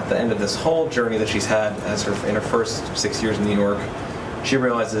now, at the end of this whole journey that she's had in her first 6 years in New York, she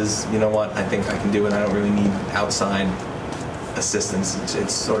realizes, you know what, I think I can do it. I don't really need outside assistance.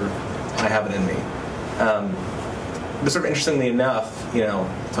 It's sort of, I have it in me. But sort of interestingly enough,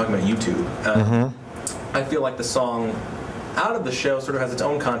 talking about YouTube, I feel like the song out of the show sort of has its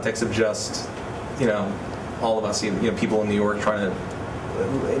own context of just, all of us, people in New York trying to,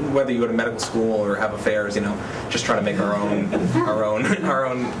 whether you go to medical school or have affairs, just trying to make our own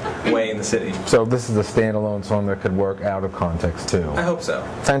way in the city. So this is a standalone song that could work out of context too. I hope so.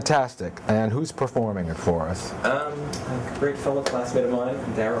 Fantastic. And who's performing it for us? A great fellow classmate of mine,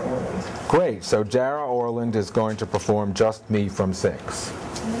 Dara Orland. Great. So Dara Orland is going to perform Just Me from 6.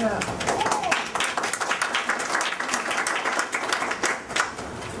 Yeah.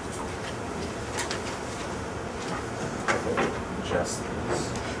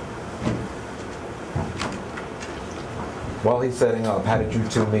 While he's setting up, how did you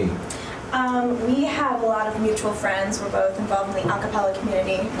two meet? We have a lot of mutual friends. We're both involved in the a cappella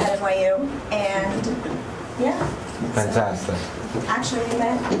community at NYU, and yeah. Fantastic. So, actually, we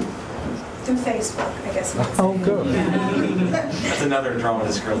met through Facebook, I guess. Oh, good. That's another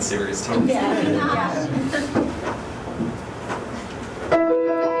Dramatists Guild series, too. Yeah.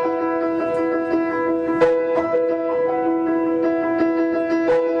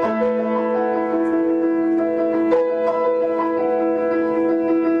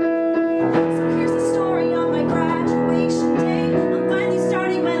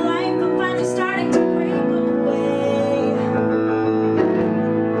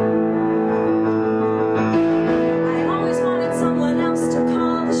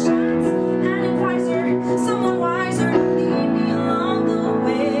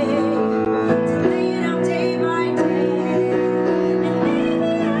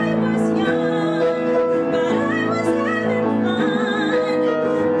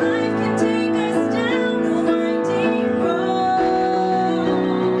 Take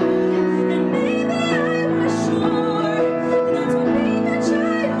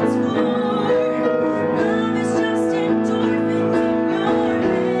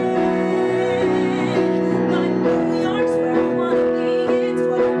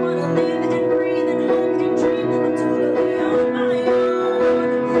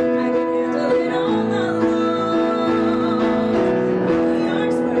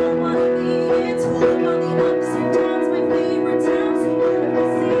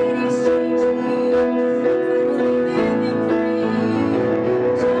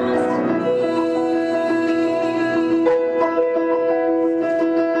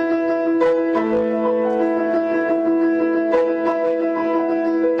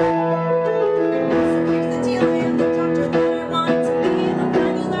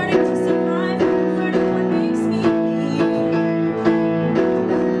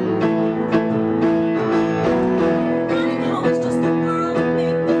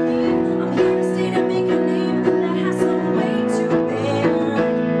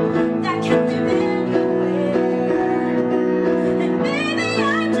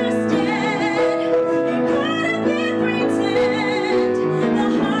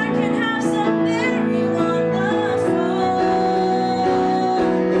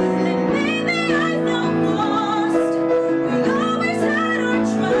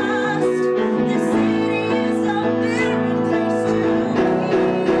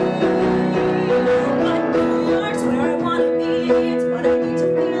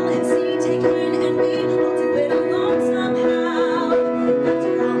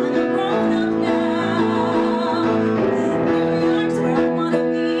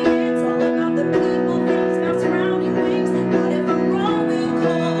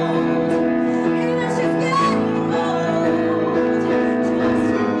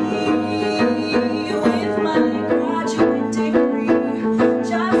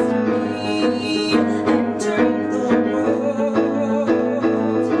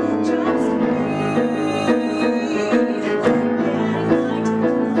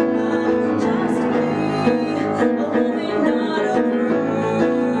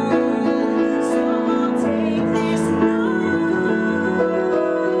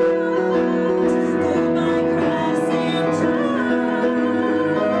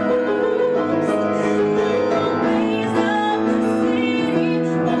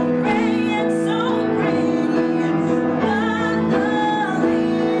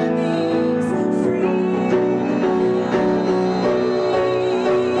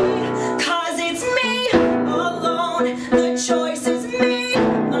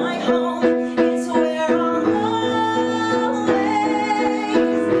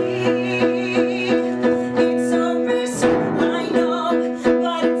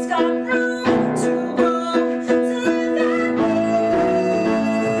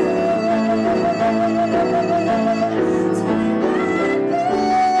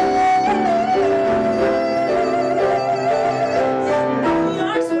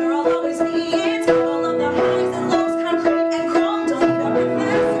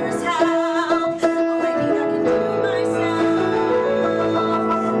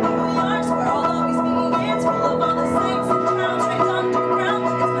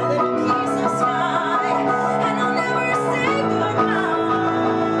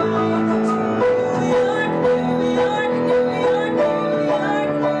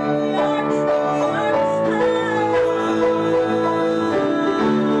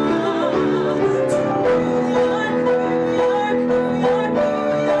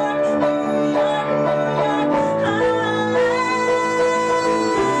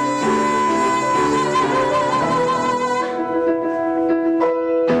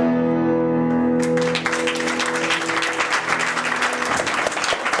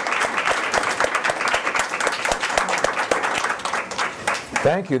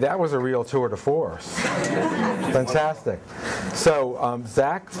Thank you. That was a real tour de force. Fantastic. So,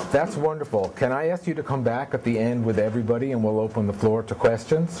 Zach, that's wonderful. Can I ask you to come back at the end with everybody and we'll open the floor to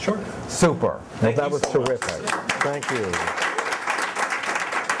questions? Sure. Super. Well, that was terrific. Thank you.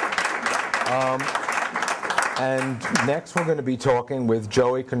 And next we're going to be talking with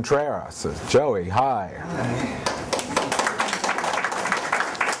Joey Contreras. Joey, hi.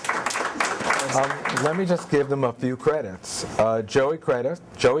 Let me just give them a few credits. Joey Contreras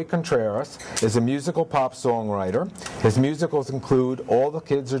is a musical pop songwriter. His musicals include All the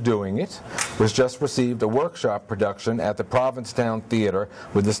Kids Are Doing It, which just received a workshop production at the Provincetown Theater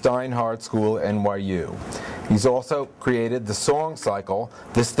with the Steinhardt School, NYU. He's also created the song cycle,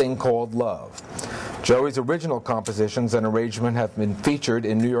 This Thing Called Love. Joey's original compositions and arrangement have been featured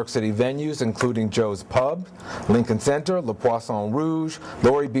in New York City venues including Joe's Pub, Lincoln Center, Le Poisson Rouge,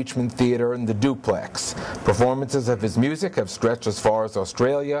 Laurie Beechman Theater, and the Duplex. Performances of his music have stretched as far as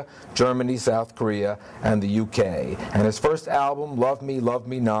Australia, Germany, South Korea, and the UK. And his first album, Love Me, Love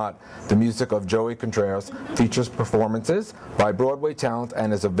Me Not, the music of Joey Contreras, features performances by Broadway talent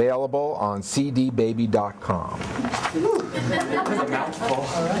and is available on cdbaby.com. That's a mouthful.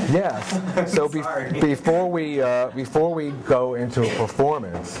 Yes. So before we go into a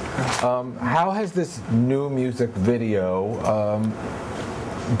performance, how has this new music video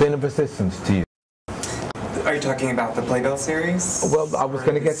been of assistance to you? Are you talking about the Playbill series? Well, I was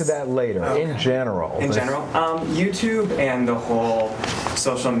going to get to that later. Okay. In general. In general, YouTube and the whole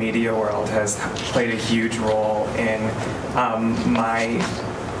social media world has played a huge role in my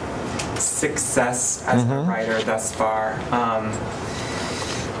success as a writer thus far.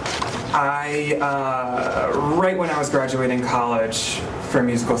 Right when I was graduating college for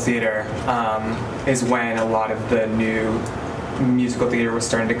musical theater is when a lot of the new musical theater was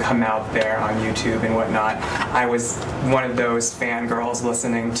starting to come out there on YouTube and whatnot. I was one of those fangirls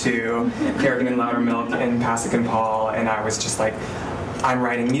listening to Kerrigan and Loudermilk and Pasek and Paul, and I was just like, I'm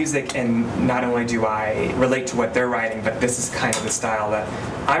writing music, and not only do I relate to what they're writing, but this is kind of the style that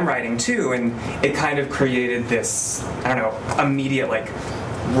I'm writing too, and it kind of created this, I don't know, immediate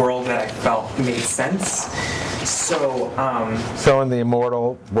world that I felt made sense. So in the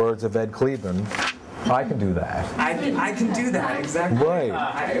immortal words of Ed Cleveland, I can do that. I can do that, exactly. Right.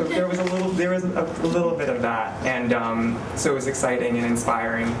 There was a little bit of that, and so it was exciting and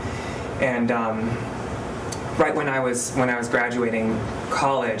inspiring, and right when I was graduating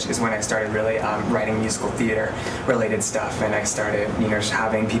college is when I started really writing musical theater related stuff, and I started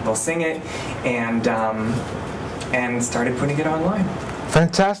having people sing it, and started putting it online.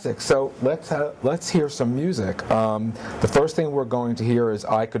 Fantastic. So let's hear some music. The first thing we're going to hear is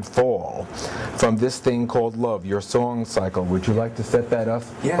I Could Fall from This Thing Called Love, your song cycle. Would you like to set that up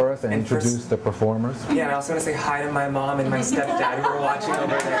first and introduce the performers? Yeah, and I also want to say hi to my mom and my stepdad who are watching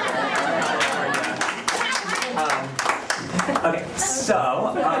over there. Okay,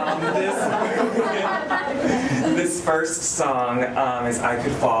 so this first song is I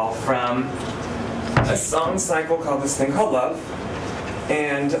Could Fall from a song cycle called This Thing Called Love.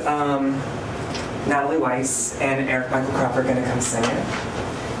 And Natalie Weiss and Eric Michael Kropp are going to come sing it.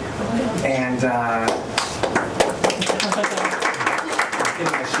 And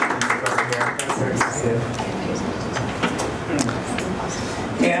getting my sheet music over here. I'm so excited.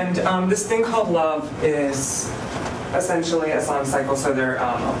 And This Thing Called Love is essentially a song cycle, so they're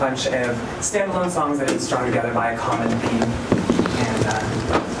a bunch of standalone songs that are strung together by a common theme. And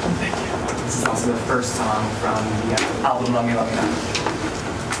this is also the first song from the album Love Me, Love Me Not.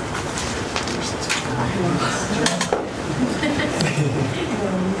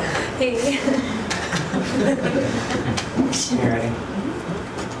 Hey. You ready?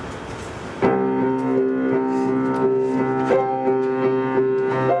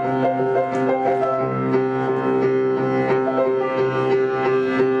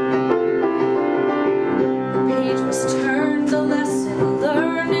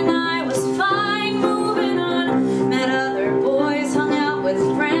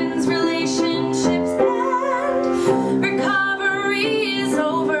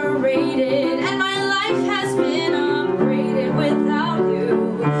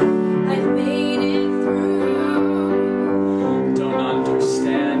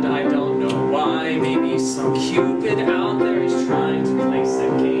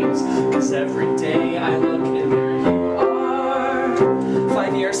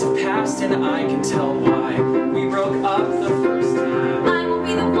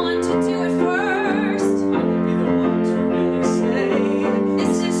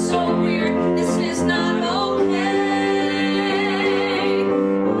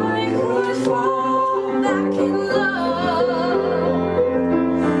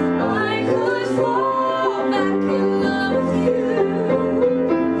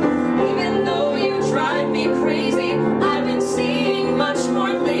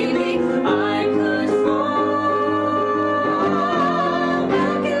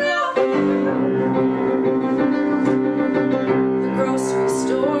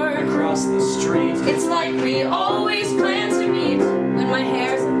 We always plan to meet when my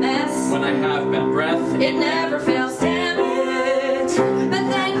hair's a mess. When I have bad breath, it never fails, damn it. But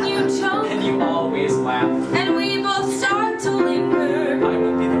then you choke, and you always laugh, and we both start to linger. I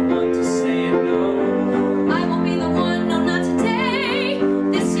won't be the one to say it, no. I won't be the one, no, not today.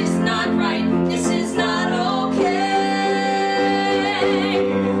 This is not right, this is not okay.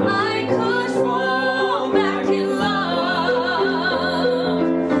 I could fall back in love.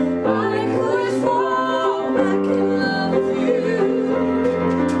 I could fall back in love with you.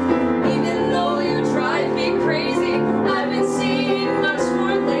 Even though you drive me crazy, I've been seeing much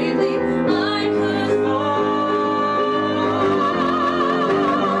more lately. I could fall.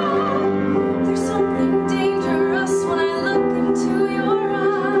 There's something dangerous when I look into your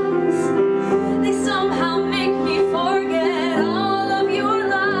eyes. They somehow make me forget all of your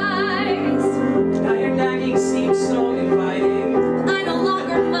lies. Now your nagging seems so inviting. I no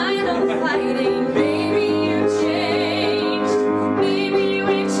longer mind on fighting. Maybe you changed. Maybe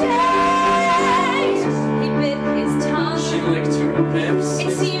we changed. He bit his tongue. She licked her lips.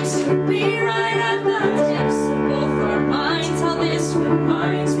 It seems to be right at the tips of both our minds. How this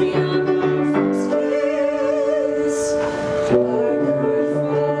reminds me of our first kiss. I could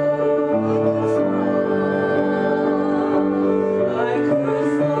fall. I could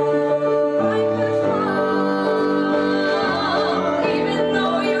fall. I could fall. Even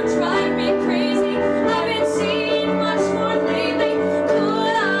though you drive me crazy, I've been seeing much more lately.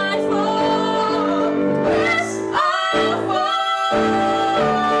 Could I fall? Yes, I'll fall.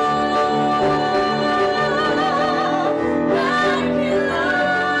 Back in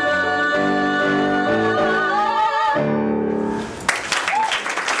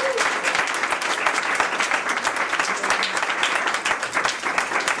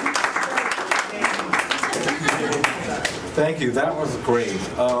Thank you. That was great.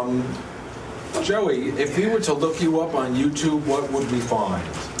 Joey, if we were to look you up on YouTube, what would we find?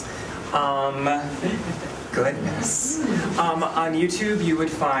 Goodness. On YouTube, you would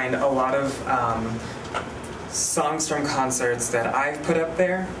find a lot of songs from concerts that I've put up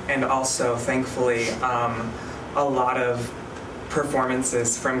there, and also, thankfully, a lot of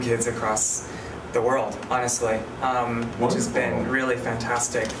performances from kids across the world, honestly, which has been really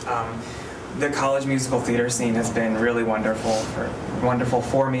fantastic. The college musical theater scene has been really wonderful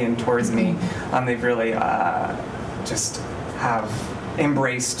for me and towards me. They've really just have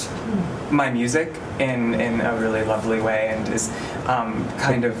embraced my music in a really lovely way, and is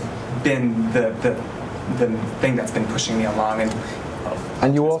kind of been the thing that's been pushing me along.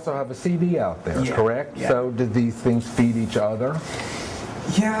 And you also have a CD out there, Yeah, correct? yeah. So did these things feed each other?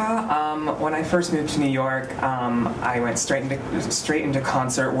 Yeah, when I first moved to New York, I went straight into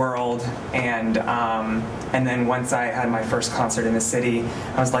concert world, and then once I had my first concert in the city,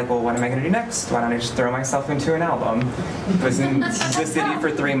 I was like, well, what am I going to do next? Why don't I just throw myself into an album? I was in the city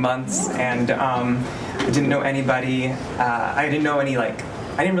for 3 months, and I didn't know anybody. I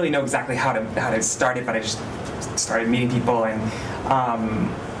didn't really know exactly how to start it, but I just started meeting people, and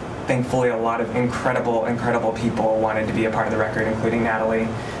thankfully, a lot of incredible people wanted to be a part of the record, including Natalie,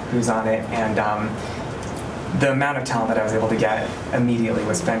 who's on it, and the amount of talent that I was able to get immediately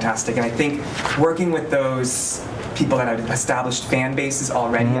was fantastic. And I think working with those people that had established fan bases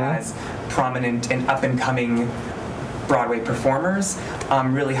already as prominent and up-and-coming Broadway performers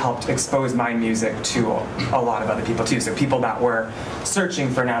really helped expose my music to a lot of other people too. So people that were searching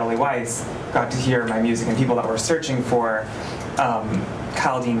for Natalie Weiss got to hear my music, and people that were searching for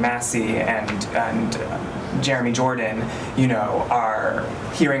Dean Massey and Jeremy Jordan, are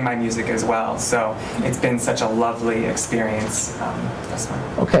hearing my music as well. So it's been such a lovely experience thus far.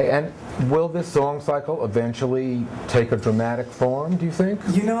 Okay, and will this song cycle eventually take a dramatic form, do you think?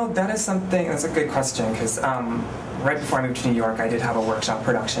 That's a good question, because right before I moved to New York, I did have a workshop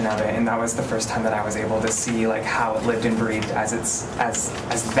production of it, and that was the first time that I was able to see how it lived and breathed as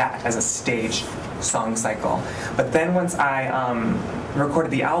a stage song cycle. But then once I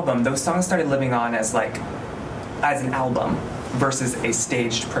recorded the album, those songs started living on as an album versus a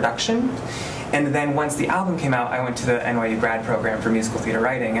staged production. And then once the album came out, I went to the NYU grad program for musical theater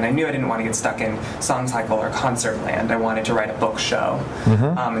writing, and I knew I didn't want to get stuck in song cycle or concert land. I wanted to write a book show.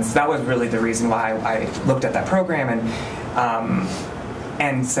 And so that was really the reason why I looked at that program.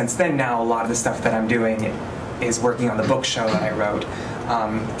 And since then, now a lot of the stuff that I'm doing is working on the book show that I wrote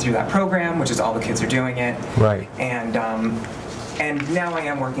through that program, which is all the kids are doing it. Right. And now I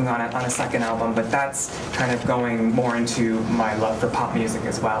am working on a second album, but that's kind of going more into my love for pop music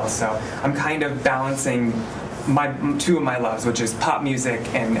as well. So I'm kind of balancing two of my loves, which is pop music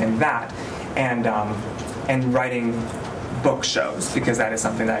and writing book shows, because that is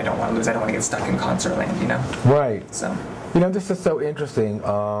something that I don't want to lose. I don't want to get stuck in concert land, you know? Right. So. You know, this is so interesting.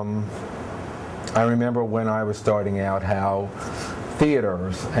 I remember when I was starting out how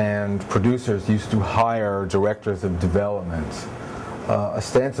theaters and producers used to hire directors of development,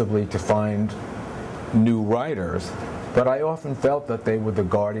 ostensibly to find new writers, but I often felt that they were the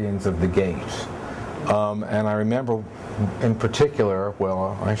guardians of the gate. And I remember in particular,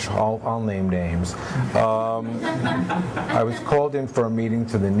 well, I'll name names. I was called in for a meeting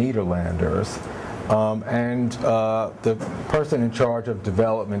to the Nederlanders, and the person in charge of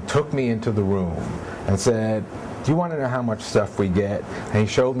development took me into the room and said, "Do you want to know how much stuff we get?" And he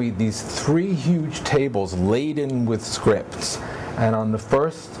showed me these 3 huge tables laden with scripts, and on the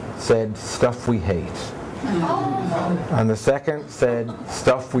first said, "Stuff we hate." And the second said,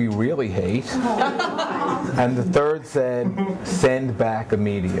 "Stuff we really hate." And the third said, "Send back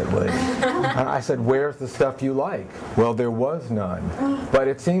immediately." And I said, "Where's the stuff you like?" Well, there was none. But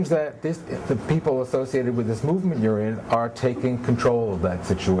it seems that the people associated with this movement you're in are taking control of that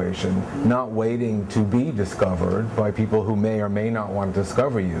situation, not waiting to be discovered by people who may or may not want to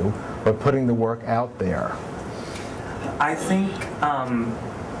discover you, but putting the work out there. I think,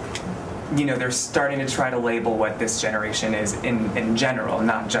 you know, they're starting to try to label what this generation is in general,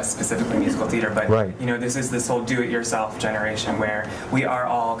 not just specifically musical theater, but, right. You know, this is this whole do-it-yourself generation where we are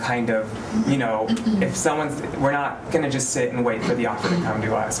all kind of, you know, if we're not going to just sit and wait for the offer to come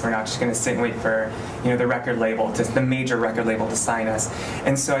to us. We're not just going to sit and wait for, you know, the major record label to sign us.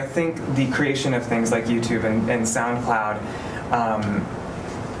 And so I think the creation of things like YouTube and SoundCloud,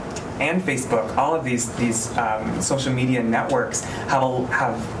 and Facebook, all of these social media networks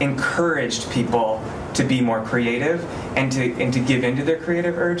have encouraged people to be more creative and to give into their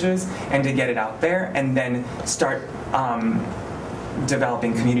creative urges and to get it out there, and then start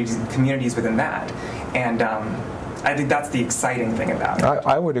developing communities within that. And I think that's the exciting thing about it.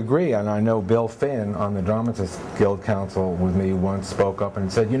 I would agree, and I know Bill Finn on the Dramatists Guild Council with me once spoke up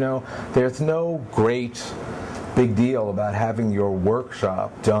and said, you know, there's no great big deal about having your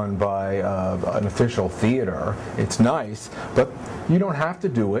workshop done by an official theater. It's nice, but you don't have to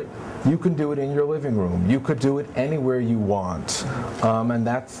do it. You can do it in your living room. You could do it anywhere you want, and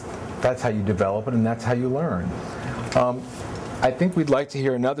that's how you develop it, and that's how you learn. I think we'd like to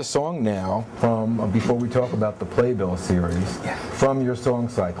hear another song now from, before we talk about the Playbill series, from your song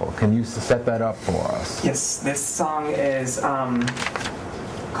cycle. Can you set that up for us? Yes, this song is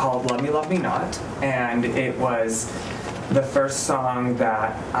called Love Me Not, and it was the first song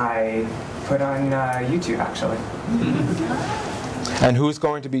that I put on YouTube, actually. And who's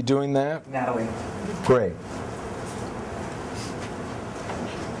going to be doing that? Natalie. Great.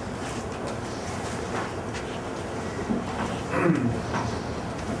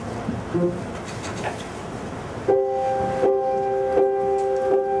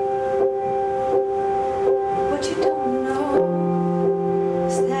 What you don't know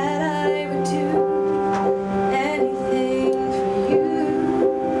is that I would do anything for you.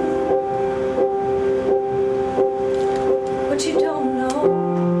 What you don't know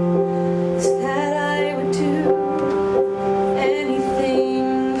is that I would do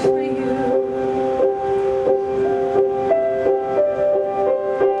anything for you.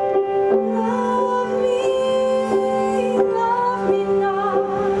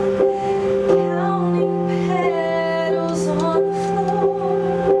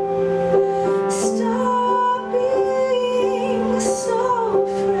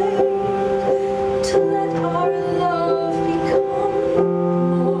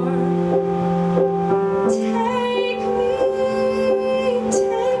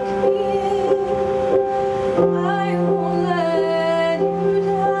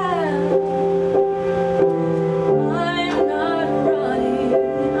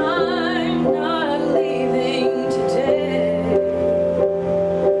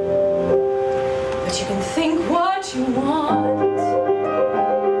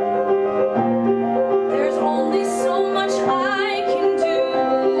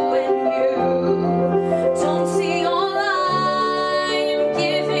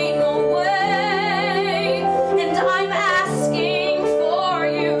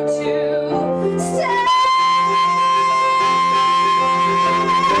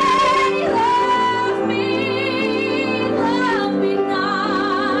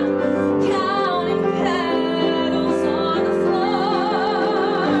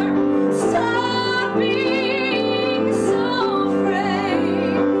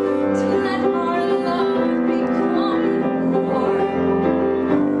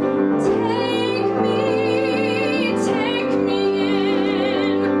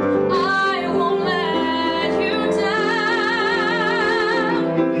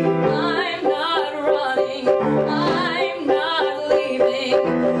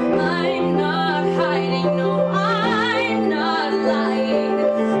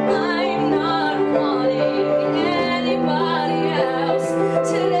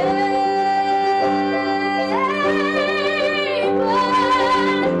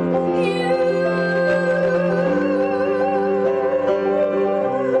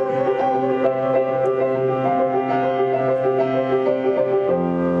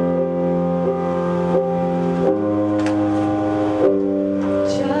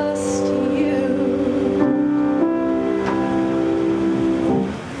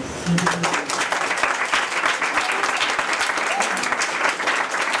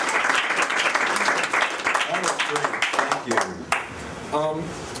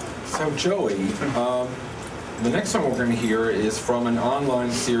 So Joey, the next song we're going to hear is from an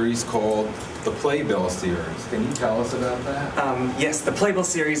online series called the Playbill series. Can you tell us about that? Yes, the Playbill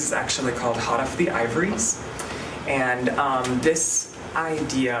series is actually called Hot Off the Ivories. And this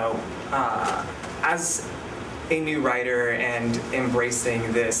idea, as a new writer and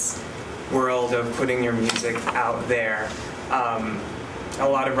embracing this world of putting your music out there, a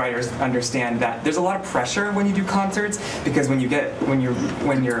lot of writers understand that there's a lot of pressure when you do concerts, because when you're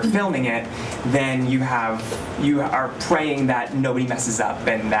filming it, then you are praying that nobody messes up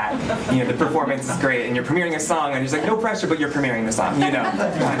and that the performance is great, and you're premiering a song and there's like no pressure, but you're premiering the song, kind of.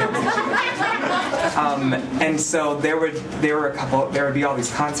 And so there would be all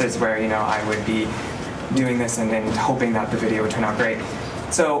these concerts where I would be doing this and hoping that the video would turn out great.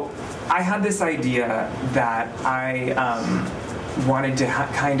 So I had this idea that I wanted to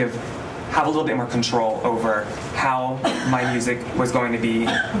kind of have a little bit more control over how my music was going to be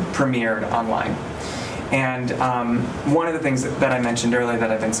premiered online. And one of the things that I mentioned earlier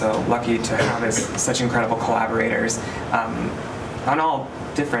that I've been so lucky to have is such incredible collaborators on all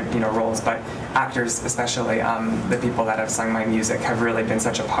different roles, but actors especially, the people that have sung my music have really been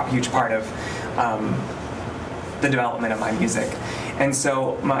such a huge part of the development of my music. And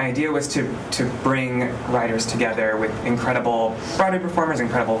so my idea was to bring writers together with incredible Broadway performers,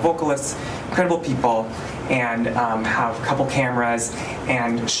 incredible vocalists, incredible people, and have a couple cameras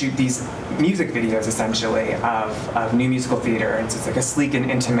and shoot these music videos essentially of new musical theater. And so it's like a sleek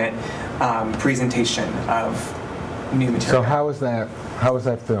and intimate presentation of new material. So how is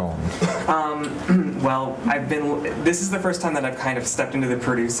that filmed? Well, this is the first time that I've kind of stepped into the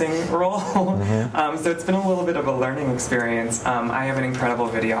producing role. So it's been a little bit of a learning experience. I have an incredible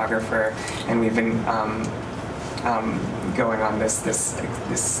videographer, and we've been going on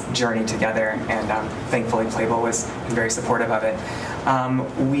this journey together, and thankfully Playbill was very supportive of it.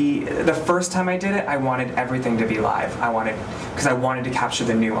 The first time I did it, I wanted everything to be live. Because I wanted to capture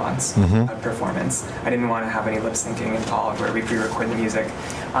the nuance of performance. I didn't want to have any lip syncing involved where we pre-record the music.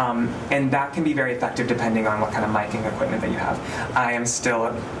 And that can be very effective depending on what kind of miking equipment that you have. I am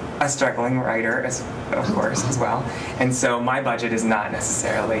still a struggling writer, of course, as well. And so my budget is not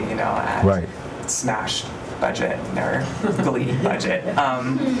necessarily, at Smash budget or Glee budget.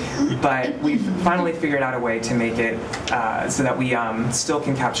 But we've finally figured out a way to make it so that we still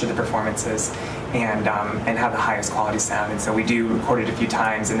can capture the performances and have the highest quality sound. And so we do record it a few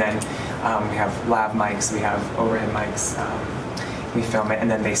times, and then we have lav mics, we have overhead mics, we film it, and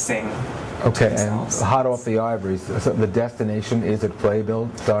then they sing. Okay, and Hot Off the Ivories, so the destination is at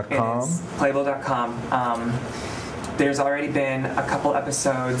playbill.com? It is, playbill.com. There's already been a couple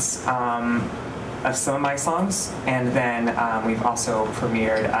episodes of some of my songs, and then we've also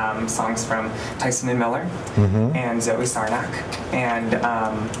premiered songs from Tyson and Miller and Zoe Sarnak, and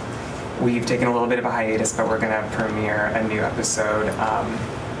we've taken a little bit of a hiatus, but we're going to premiere a new episode,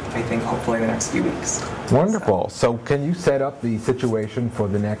 I think hopefully in the next few weeks. Wonderful. So can you set up the situation for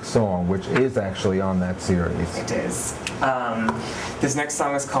the next song, which is actually on that series? It is. This next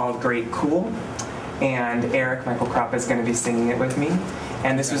song is called Great Cool, and Eric Michael Kropp is going to be singing it with me.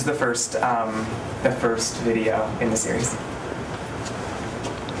 And this was the first video in the series.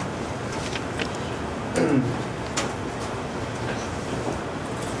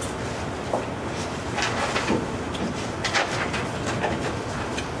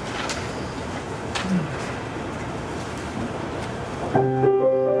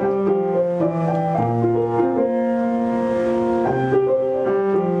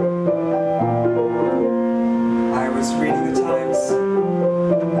 I was reading the Times,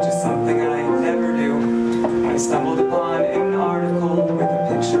 which is something I never do. I stumbled upon an article with a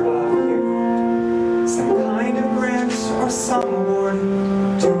picture of you. Some kind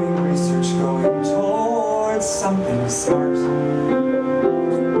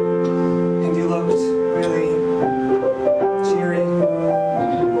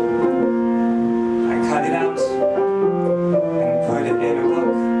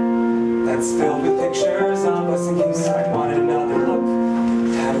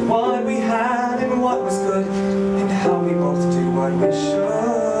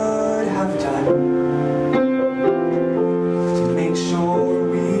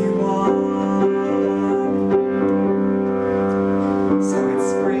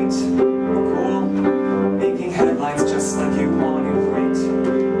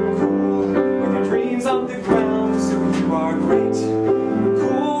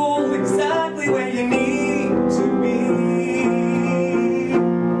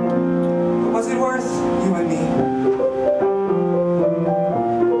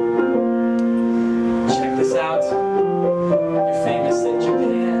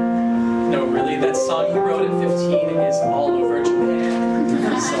he wrote at 15 is all over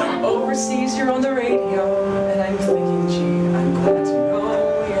Japan. So overseas, you're on the radio, and I'm thinking, gee, I'm glad to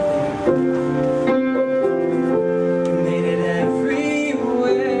know you're there. You made it everywhere.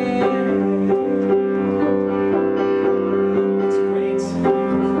 It's great,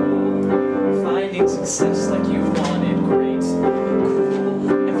 cool, finding success like you wanted, great, cool,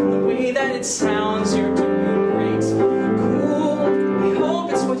 and from the way that it sounds, you're doing great, cool. We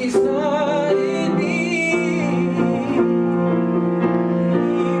hope it's what you thought it'd be.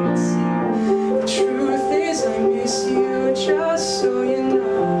 But see, the truth is I miss you, just so you know.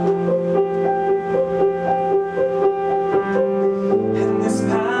 And this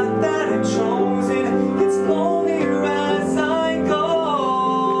path that I've chosen, it's lonelier as I go.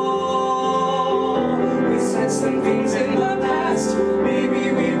 We said some things in the past,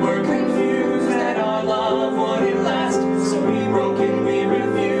 maybe we were confused that our love wouldn't last. So we broke and we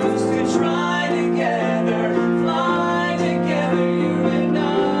refused to try together, fly together, you and I.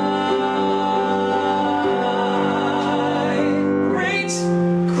 Great,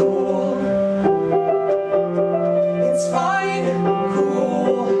 cool, it's fine,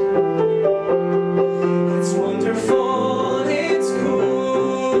 cool, it's wonderful, it's cool.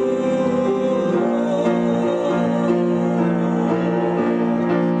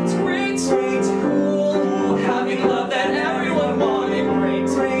 It's great, great, cool, having love that everyone wanted, great,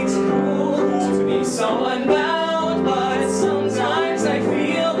 great, cool, to be so unbound, but sometimes I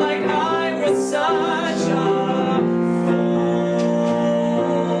feel like I was such a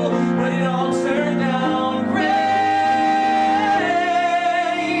fool, but it all turned out great.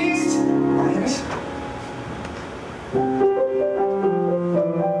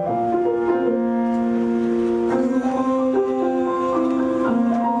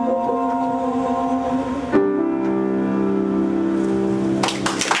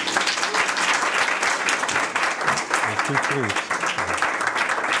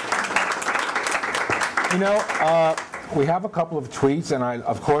 You know, we have a couple of tweets, and I,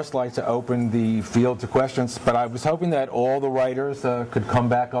 of course, like to open the field to questions, but I was hoping that all the writers could come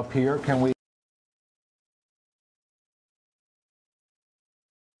back up here. Can we?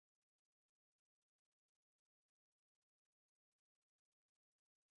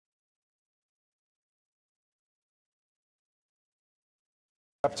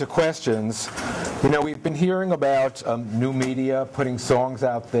 Up to questions. You know, we've been hearing about new media, putting songs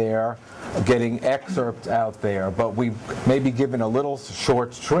out there, getting excerpts out there, but we've maybe given a little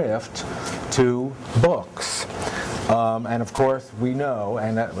short shrift to books. And of course, we know,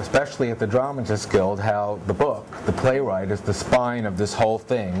 and especially at the Dramatists Guild, how the book, the playwright, is the spine of this whole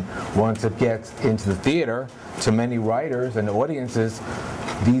thing. Once it gets into the theater, to many writers and audiences,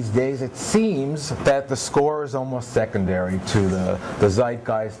 these days it seems that the score is almost secondary to the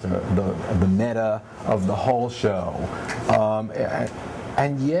zeitgeist, the meta of the whole show.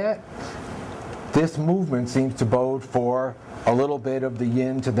 And yet, this movement seems to bode for a little bit of the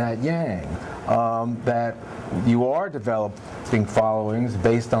yin to that yang, that you are developing followings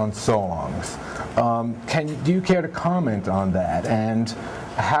based on songs. Do you care to comment on that, and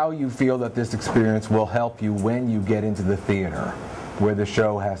how you feel that this experience will help you when you get into the theater, where the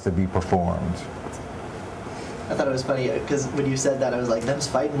show has to be performed? I thought it was funny because when you said that, I was like, "Them's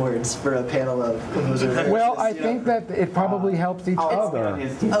fighting words for a panel of composers." Well, I think that it probably helps each other.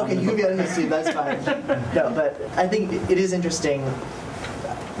 Okay, you can be on his team. That's fine. No, but I think it is interesting.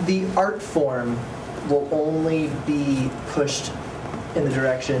 The art form will only be pushed in the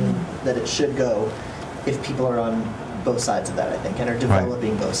direction that it should go if people are on both sides of that, I think, and are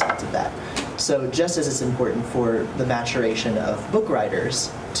developing both sides of that. So just as it's important for the maturation of book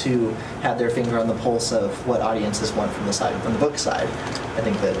writers to have their finger on the pulse of what audiences want from the book side, I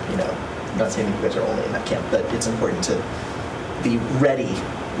think that, you know, I'm not saying that you guys are only in that camp, but it's important to be ready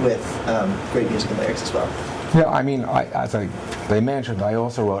with great music and lyrics as well. Yeah, I mean, as they mentioned, I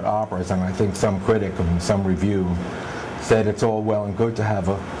also wrote operas, and I think some critic in some review said it's all well and good to have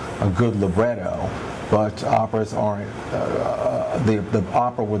a good libretto, but operas aren't, the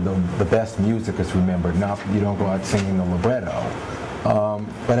opera with the best music is remembered, not, you don't go out singing the libretto.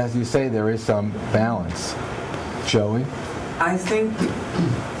 But as you say, there is some balance. Joey? I think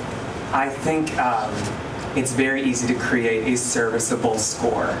it's very easy to create a serviceable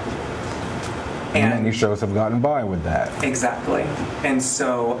score. And many shows have gotten by with that. Exactly. And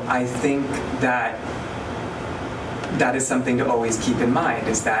so I think that is something to always keep in mind,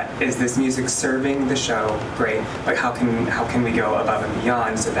 is this music serving the show? Great. But how can we go above and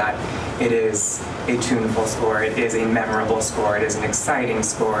beyond so that it is a tuneful score, it is a memorable score, it is an exciting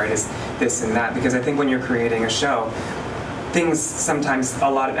score, it is this and that? Because I think when you're creating a show, sometimes a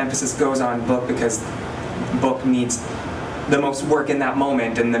lot of emphasis goes on book because book needs the most work in that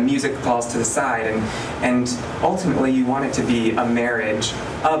moment, and the music falls to the side, and ultimately you want it to be a marriage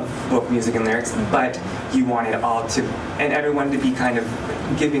of book, music, and lyrics, but you want it all to, and everyone to be kind of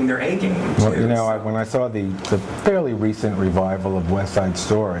giving their A game. Well, you know, when I saw the fairly recent revival of West Side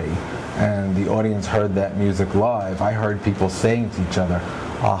Story, and the audience heard that music live, I heard people saying to each other,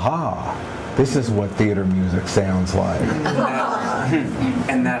 aha, this is what theater music sounds like.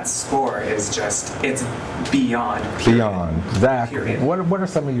 And that score is just, it's beyond. Beyond. Zach, Period. what are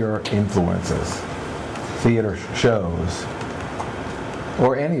some of your influences? Theater shows?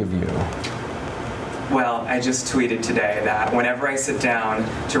 Or any of you? Well, I just tweeted today that whenever I sit down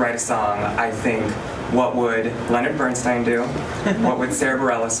to write a song, I think, what would Leonard Bernstein do? What would Sarah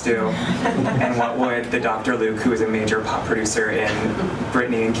Bareilles do? And what would the Dr. Luke, who is a major pop producer in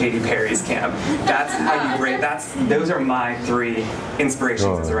Britney and Katy Perry's camp? That's how you rate. Those are my three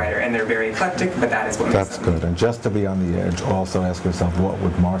inspirations as a writer, and they're very eclectic, but that is what makes them. That's good. And just to be on the edge, also ask yourself, what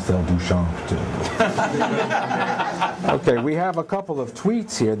would Marcel Duchamp do? Okay, we have a couple of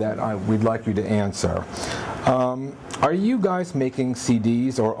tweets here that we'd like you to answer. Are you guys making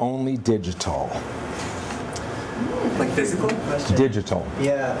CDs or only digital? Like physical? Digital.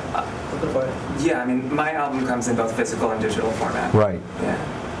 Yeah. Yeah, I mean, my album comes in both physical and digital format. Right. Yeah.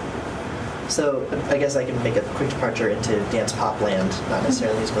 So I guess I can make a quick departure into dance pop land, not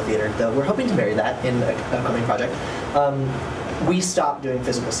necessarily musical theater, though we're hoping to marry that in an upcoming project. We stopped doing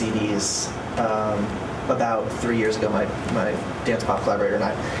physical CDs about 3 years ago, my dance pop collaborator and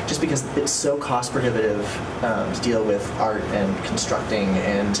I, just because it's so cost prohibitive to deal with art and constructing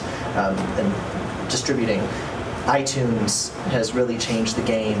and distributing. iTunes has really changed the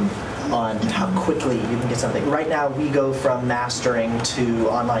game on how quickly you can get something. Right now, we go from mastering to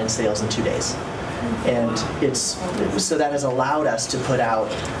online sales in 2 days. And so that has allowed us to put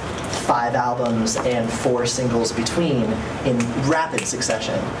out 5 albums and 4 singles between in rapid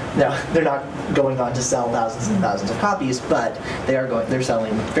succession. Now, they're not going on to sell thousands and thousands of copies, but they're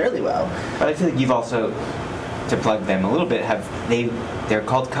selling fairly well. But I feel like you've also, to plug them a little bit, they're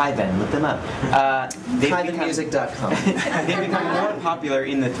called Kaiven, look them up. KaivenMusic.com. They've become more popular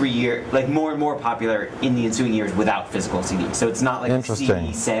in the 3 year, like more and more popular in the ensuing years without physical CDs. So it's not like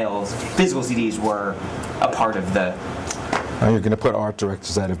CD sales, physical CDs were a part of the... Oh, you're going to put art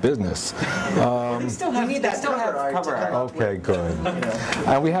directors out of business. We still need that cover art. Okay, good.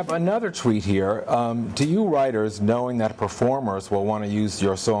 We have another tweet here. Do you writers, knowing that performers will want to use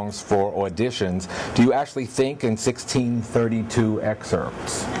your songs for auditions, do you actually think in 1632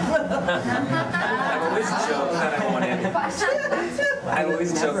 excerpts? I've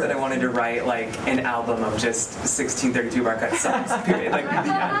always joked that I wanted to write like an album of just 1632 bar cut songs. Period.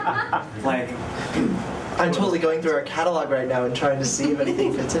 Like I'm totally going through our catalog right now and trying to see if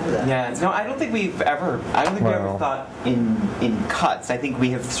anything fits into that. Yeah, no, I don't think we ever thought in cuts. I think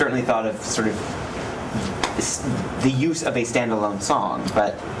we have certainly thought of sort of the use of a standalone song,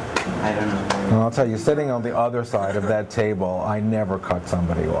 but I don't know. Well, I'll tell you, sitting on the other side of that table, I never cut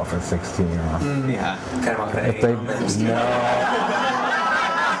somebody off at 16. Yeah, kind of off at 8.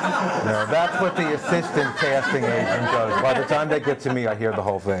 No, that's what the assistant casting agent does. By the time they get to me, I hear the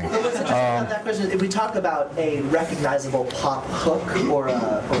whole thing. What's interesting about that question, if we talk about a recognizable pop hook or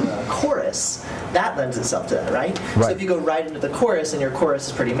a chorus, that lends itself to that, right? So if you go right into the chorus and your chorus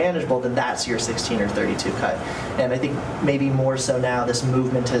is pretty manageable, then that's your 16 or 32 cut. And I think maybe more so now, this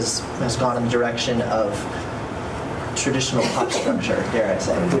movement has gone in the direction of traditional pop structure, dare I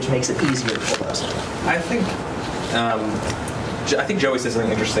say, which makes it easier to pull those. I think Joey said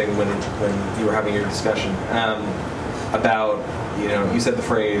something interesting when you were having your discussion about, you said the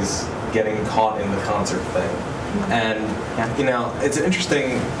phrase getting caught in the concert thing, and it's an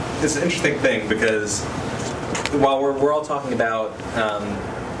interesting thing because while we're all talking about how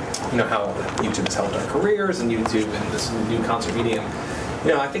YouTube has helped our careers and YouTube and this new concert medium,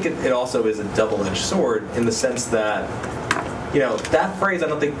 I think it also is a double-edged sword in the sense that that phrase, I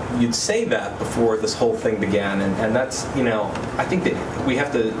don't think you'd say that before this whole thing began, and that's, I think that we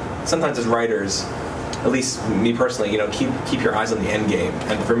have to, sometimes as writers, at least me personally, keep your eyes on the end game,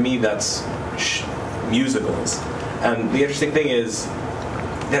 and for me that's musicals. And the interesting thing is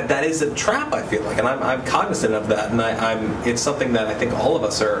that is a trap, I feel like, and I'm cognizant of that, and it's something that I think all of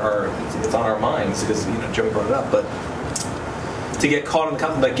us are it's on our minds, because, Joey brought it up, but to get caught in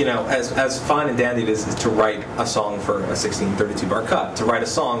the as fine and dandy it is to write a song for a 1632 bar cut, to write a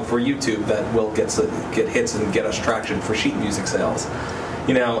song for YouTube that will get hits and get us traction for sheet music sales.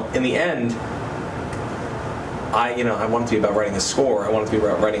 In the end, I want it to be about writing a score. I want it to be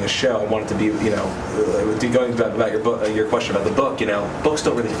about writing a show. I want it to be, going about your question about the book. Books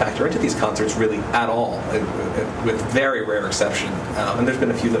don't really factor into these concerts really at all, with very rare exception. And there's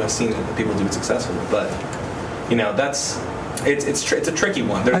been a few that I've seen that people do it successfully, but it's a tricky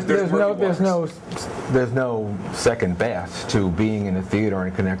one. There's no second best to being in a theater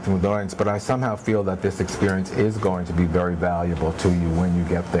and connecting with the audience, but I somehow feel that this experience is going to be very valuable to you when you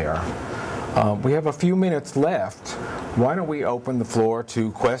get there. We have a few minutes left. Why don't we open the floor to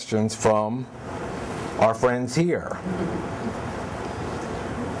questions from our friends here?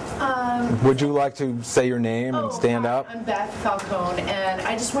 Would you like to say your name and stand up? I'm Beth Falcone, and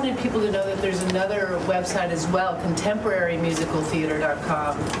I just wanted people to know that there's another website as well,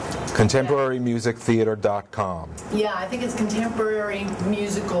 contemporarymusicaltheater.com. Contemporarymusictheater.com. Yeah, I think it's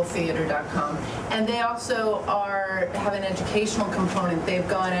contemporarymusicaltheater.com. And they also have an educational component. They've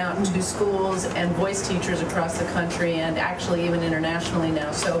gone out to schools and voice teachers across the country and actually even internationally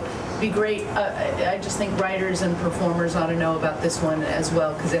now. So it'd be great. I just think writers and performers ought to know about this one as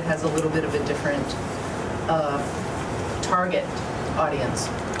well, because it has a little bit of a different target audience.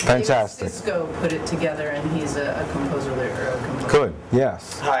 Fantastic. Cisco put it together, and he's a composer there. Good,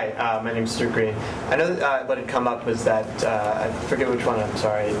 yes. Hi, my name's Stuart Green. I know that what had come up was that, I forget which one, I'm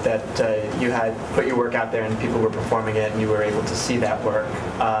sorry, that you had put your work out there and people were performing it and you were able to see that work.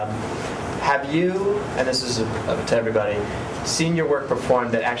 Have you, and this is to everybody, seen your work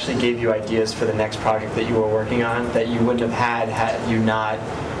performed that actually gave you ideas for the next project that you were working on that you wouldn't have had you not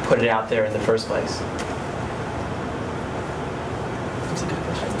put it out there in the first place?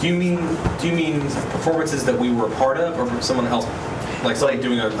 Do you mean performances that we were a part of, or from someone else, like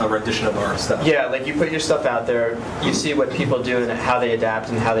doing a rendition of our stuff? Yeah, like you put your stuff out there, you see what people do and how they adapt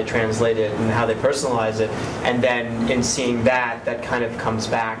and how they translate it and how they personalize it, and then in seeing that kind of comes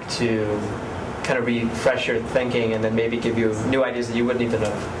back to kind of refresh your thinking and then maybe give you new ideas that you wouldn't even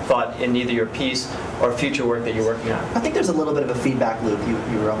have thought in either your piece or future work that you're working on. I think there's a little bit of a feedback loop.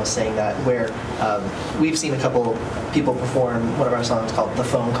 You were almost saying that, where we've seen a couple people perform one of our songs called The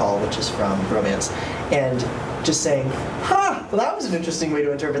Phone Call, which is from Romance, and just saying, well, that was an interesting way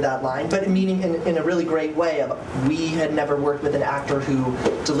to interpret that line, but meaning in a really great way. We had never worked with an actor who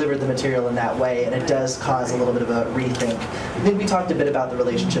delivered the material in that way, and it does cause a little bit of a rethink. I think we talked a bit about the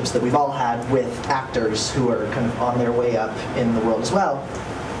relationships that we've all had with actors who are kind of on their way up in the world as well.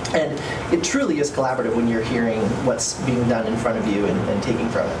 And it truly is collaborative when you're hearing what's being done in front of you and taking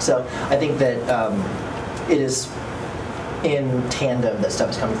from it. So I think that it is in tandem that stuff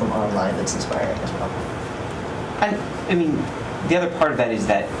is coming from online that's inspiring as well. I mean, the other part of that is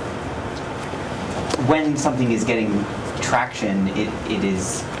that when something is getting traction, it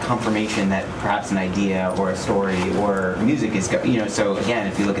is confirmation that perhaps an idea or a story or music is, so again,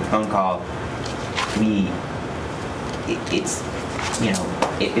 if you look at The Phone Call,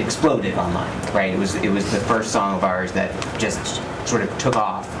 it exploded online, right? It was the first song of ours that just sort of took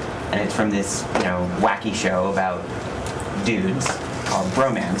off, and it's from this, wacky show about dudes called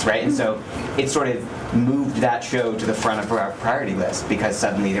Bromance, right? And so it sort of moved that show to the front of our priority list because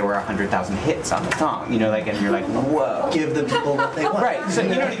suddenly there were 100,000 hits on the song, and you're like, whoa. Give the people what they want. Right, so you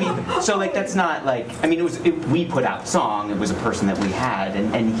know what I mean? So that's not we put out the song, it was a person that we had,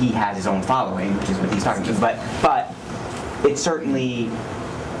 and he had his own following, which is what he's talking to, but it certainly,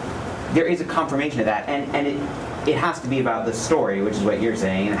 there is a confirmation of that, and it has to be about the story, which is what you're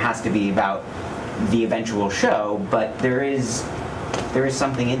saying, and it has to be about the eventual show, but there is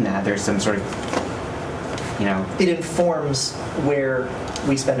something in that. There's some sort of, It informs where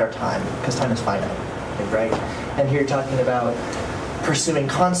we spend our time, because time is finite, right? And here you're talking about pursuing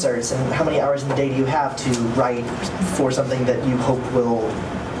concerts, and how many hours in the day do you have to write for something that you hope will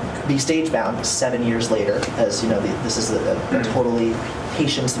be stage-bound 7 years later, as this is a totally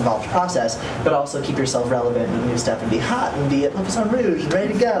patience-involved process, but also keep yourself relevant and new stuff and be hot and be at Focus on Rouge and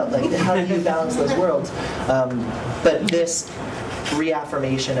ready to go. How do you balance those worlds? But this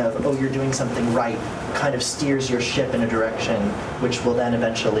reaffirmation of, you're doing something right, kind of steers your ship in a direction which will then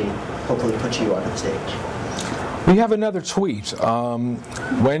eventually, hopefully, put you onto the stage. We have another tweet.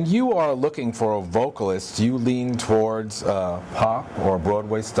 When you are looking for a vocalist, do you lean towards pop or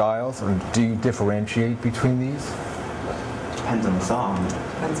Broadway styles, or do you differentiate between these? Depends on the song.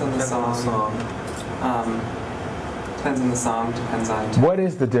 Depends on the song. Depends on the song. Depends on. What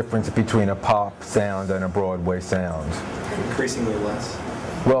is the difference between a pop sound and a Broadway sound? Increasingly less.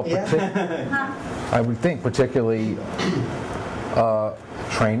 Well, I would think particularly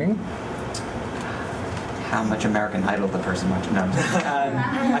training. how much American Idol the person watched. No.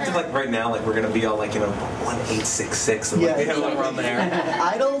 I feel like right now, like we're gonna be all like 1866 and like around there.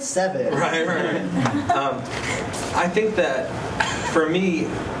 Idol 7. Right. I think that for me,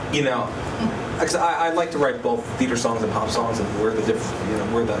 because I like to write both theater songs and pop songs, and where the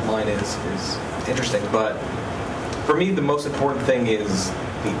where that line is interesting. But for me, the most important thing is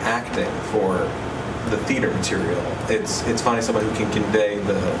the acting for the theater material. It's finding somebody who can convey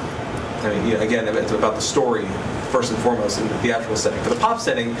again, it's about the story first and foremost in the theatrical setting. For the pop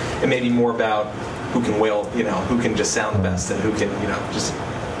setting, it may be more about who can wail, who can just sound the best and who can, just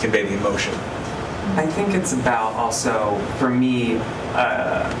convey the emotion. I think it's about also, for me,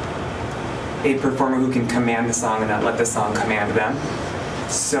 a performer who can command the song and not let the song command them.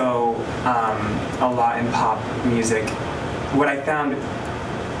 So a lot in pop music. What I found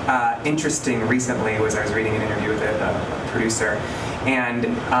interesting recently was I was reading an interview with a producer, and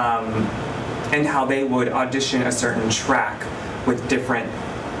how they would audition a certain track with different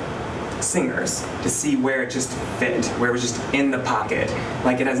singers to see where it just fit, where it was just in the pocket.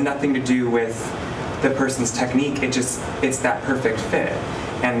 Like it has nothing to do with the person's technique. It's that perfect fit,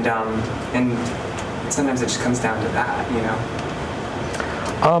 and sometimes it just comes down to that,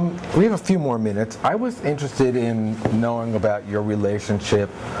 We have a few more minutes. I was interested in knowing about your relationship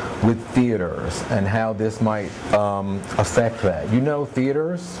with theaters and how this might affect that.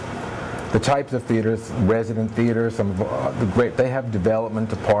 Theaters, the types of theaters, resident theaters, some of they have development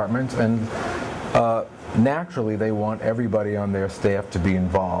departments, and naturally they want everybody on their staff to be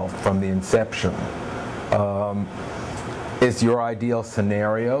involved from the inception. Is your ideal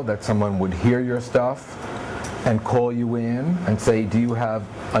scenario that someone would hear your stuff and call you in and say, do you have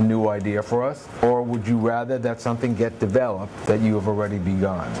a new idea for us? Or would you rather that something get developed that you have already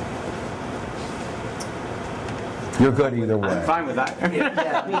begun? You're good either way. I'm fine with that.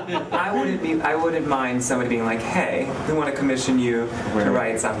 I wouldn't mind somebody being like, hey, we want to commission you to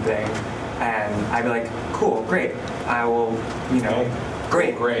write something. And I'd be like, cool, great. I will,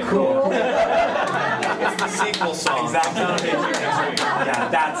 great, cool. It's the sequel song. Exactly. Yeah,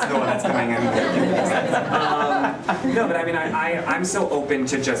 that's the one that's coming in. No, but I'm so open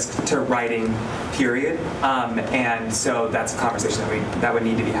to writing, period. And so that's a conversation that would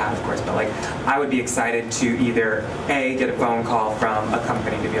need to be had, of course. But I would be excited to either get a phone call from a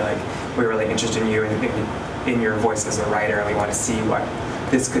company to be like, we're really interested in you and in your voice as a writer, and we want to see what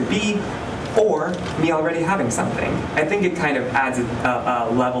this could be. Or me already having something. I think it kind of adds a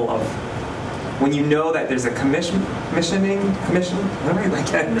level of, when you know that there's a commissioner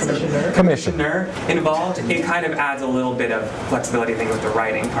involved, it kind of adds a little bit of flexibility thing with the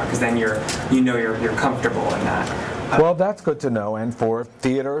writing part, because then you're comfortable in that. Well, that's good to know. And for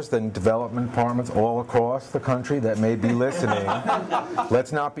theaters and development departments all across the country that may be listening,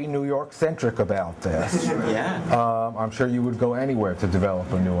 let's not be New York-centric about this. Yeah. I'm sure you would go anywhere to develop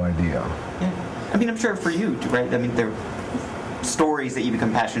a new idea. Yeah. I'm sure for you, right? There are stories that you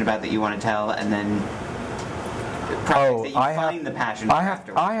become passionate about that you want to tell, and then projects that you find the passion for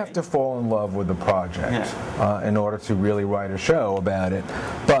afterwards. I have to fall in love with the project in order to really write a show about it.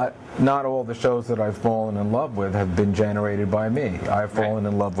 But not all the shows that I've fallen in love with have been generated by me. I've fallen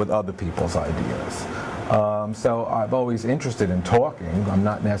in love with other people's ideas. So I'm always interested in talking. I'm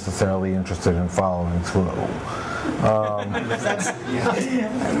not necessarily interested in following through.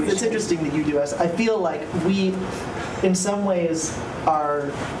 It's interesting that you do us. I feel like we, in some ways,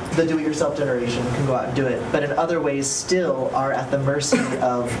 are the do-it-yourself generation, can go out and do it, but in other ways still are at the mercy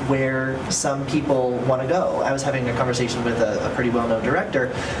of where some people want to go. I was having a conversation with a pretty well-known director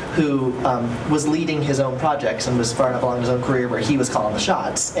who was leading his own projects and was far enough along his own career where he was calling the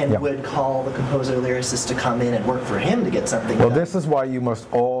shots and would call the composer lyricist to come in and work for him to get something done. Well, this is why you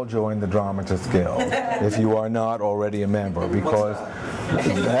must all join the Dramatists Guild if you are not already a member, because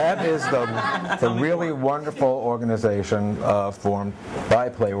that is the really wonderful organization formed by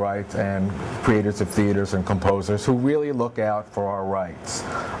playwrights and creators of theaters and composers who really look out for our rights.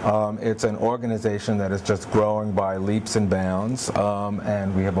 It's an organization that is just growing by leaps and bounds,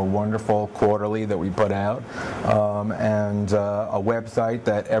 and we have a wonderful quarterly that we put out, and a website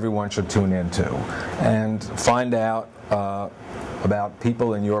that everyone should tune into and find out about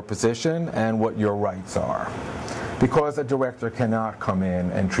people in your position and what your rights are. Because a director cannot come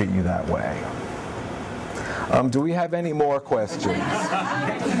in and treat you that way. Do we have any more questions?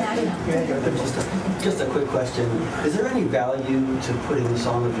 Just a quick question. Is there any value to putting a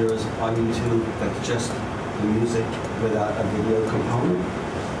song of yours on YouTube that's just the music without a video component?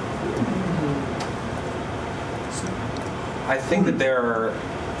 I think that there are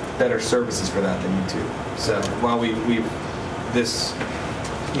better services for that than YouTube. So while this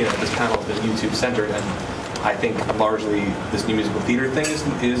panel has been YouTube centered, and I think largely this new musical theater thing is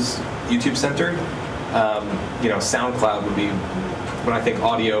YouTube centered. SoundCloud would be, when I think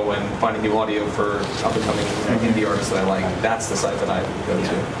audio and finding new audio for up and coming indie artists that I like, that's the site that I would go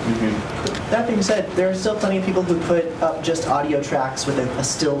to. That being said, there are still plenty of people who put up just audio tracks with a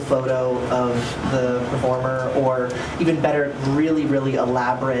still photo of the performer, or even better, really, really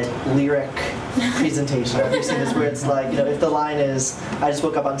elaborate lyric presentation. Have you seen this where it's like, if the line is, I just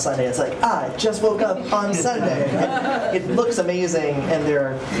woke up on Sunday, it's like, I just woke up on Sunday. It looks amazing, and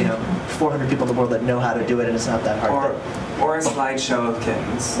there are, 400 people in the world that know how to do it, and it's not that hard. Or a slideshow of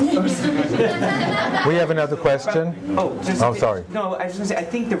kittens. We have another question. Sorry. No, I was going to say, I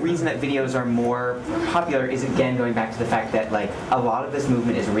think the reason that videos are more popular is, again, going back to the fact that a lot of this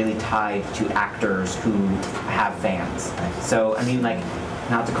movement is really tied to actors who have fans. So,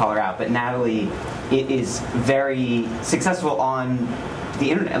 not to call her out, but Natalie is very successful on the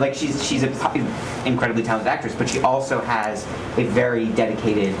internet. She's an incredibly talented actress, but she also has a very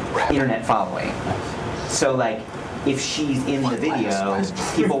dedicated internet following. So, if she's in the video,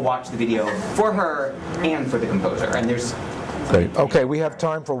 people watch the video for her and for the composer. And there's... Great. Okay, we have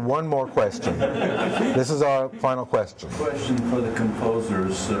time for one more question. This is our final question. Question for the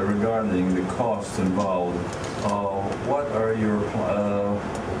composers regarding the costs involved.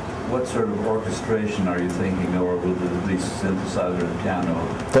 What sort of orchestration are you thinking, or will it be synthesizer and piano?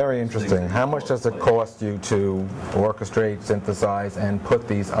 Very interesting. How much does it cost you to orchestrate, synthesize, and put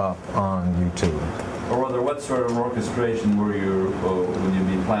these up on YouTube? Or rather, what sort of orchestration would you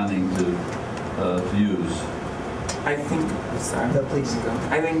be planning to use? I think. Sorry. No, please go.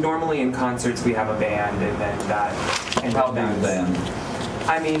 I think normally in concerts we have a band, and then that. And how big a band?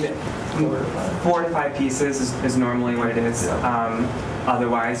 4 to 5 pieces is normally what it is.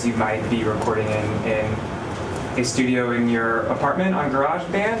 Otherwise, you might be recording in a studio in your apartment on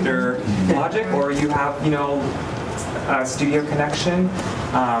GarageBand or Logic, or you have a studio connection.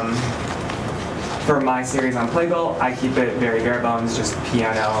 For my series on Playgirl, I keep it very bare bones, just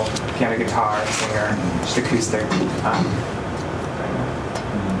piano, guitar, singer, just acoustic.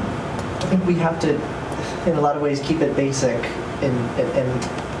 I think we have to, in a lot of ways, keep it basic and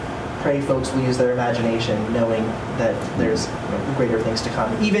pray folks will use their imagination, knowing that there's greater things to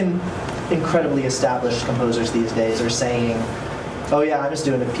come. Even incredibly established composers these days are saying, oh yeah, I'm just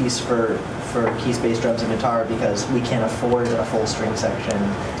doing a piece for keys, bass, drums, and guitar because we can't afford a full string section.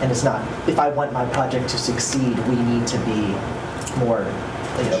 And it's not, if I want my project to succeed, we need to be more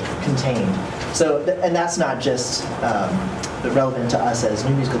contained. So, and that's not just relevant to us as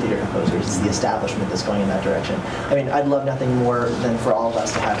new musical theater composers, it's the establishment that's going in that direction. I'd love nothing more than for all of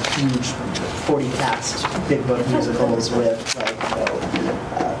us to have huge 40-cast big book musicals with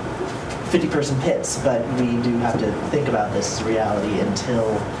 50-person pits, but we do have to think about this as reality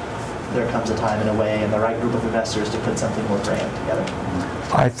until there comes a time and a way and the right group of investors to put something more grand together.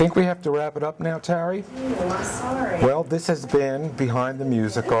 I think we have to wrap it up now, Terry. I'm sorry. Well, this has been Behind the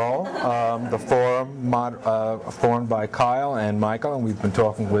Musical, the forum formed by Kyle and Michael, and we've been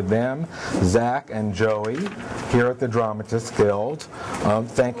talking with them, Zach and Joey, here at the Dramatists Guild.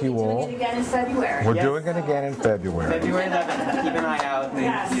 Thank you all. We're doing it again in February. We're doing it again in February. February 11th. Keep an eye out.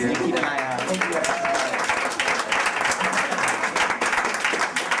 Thank you. Keep an eye out. Thank you.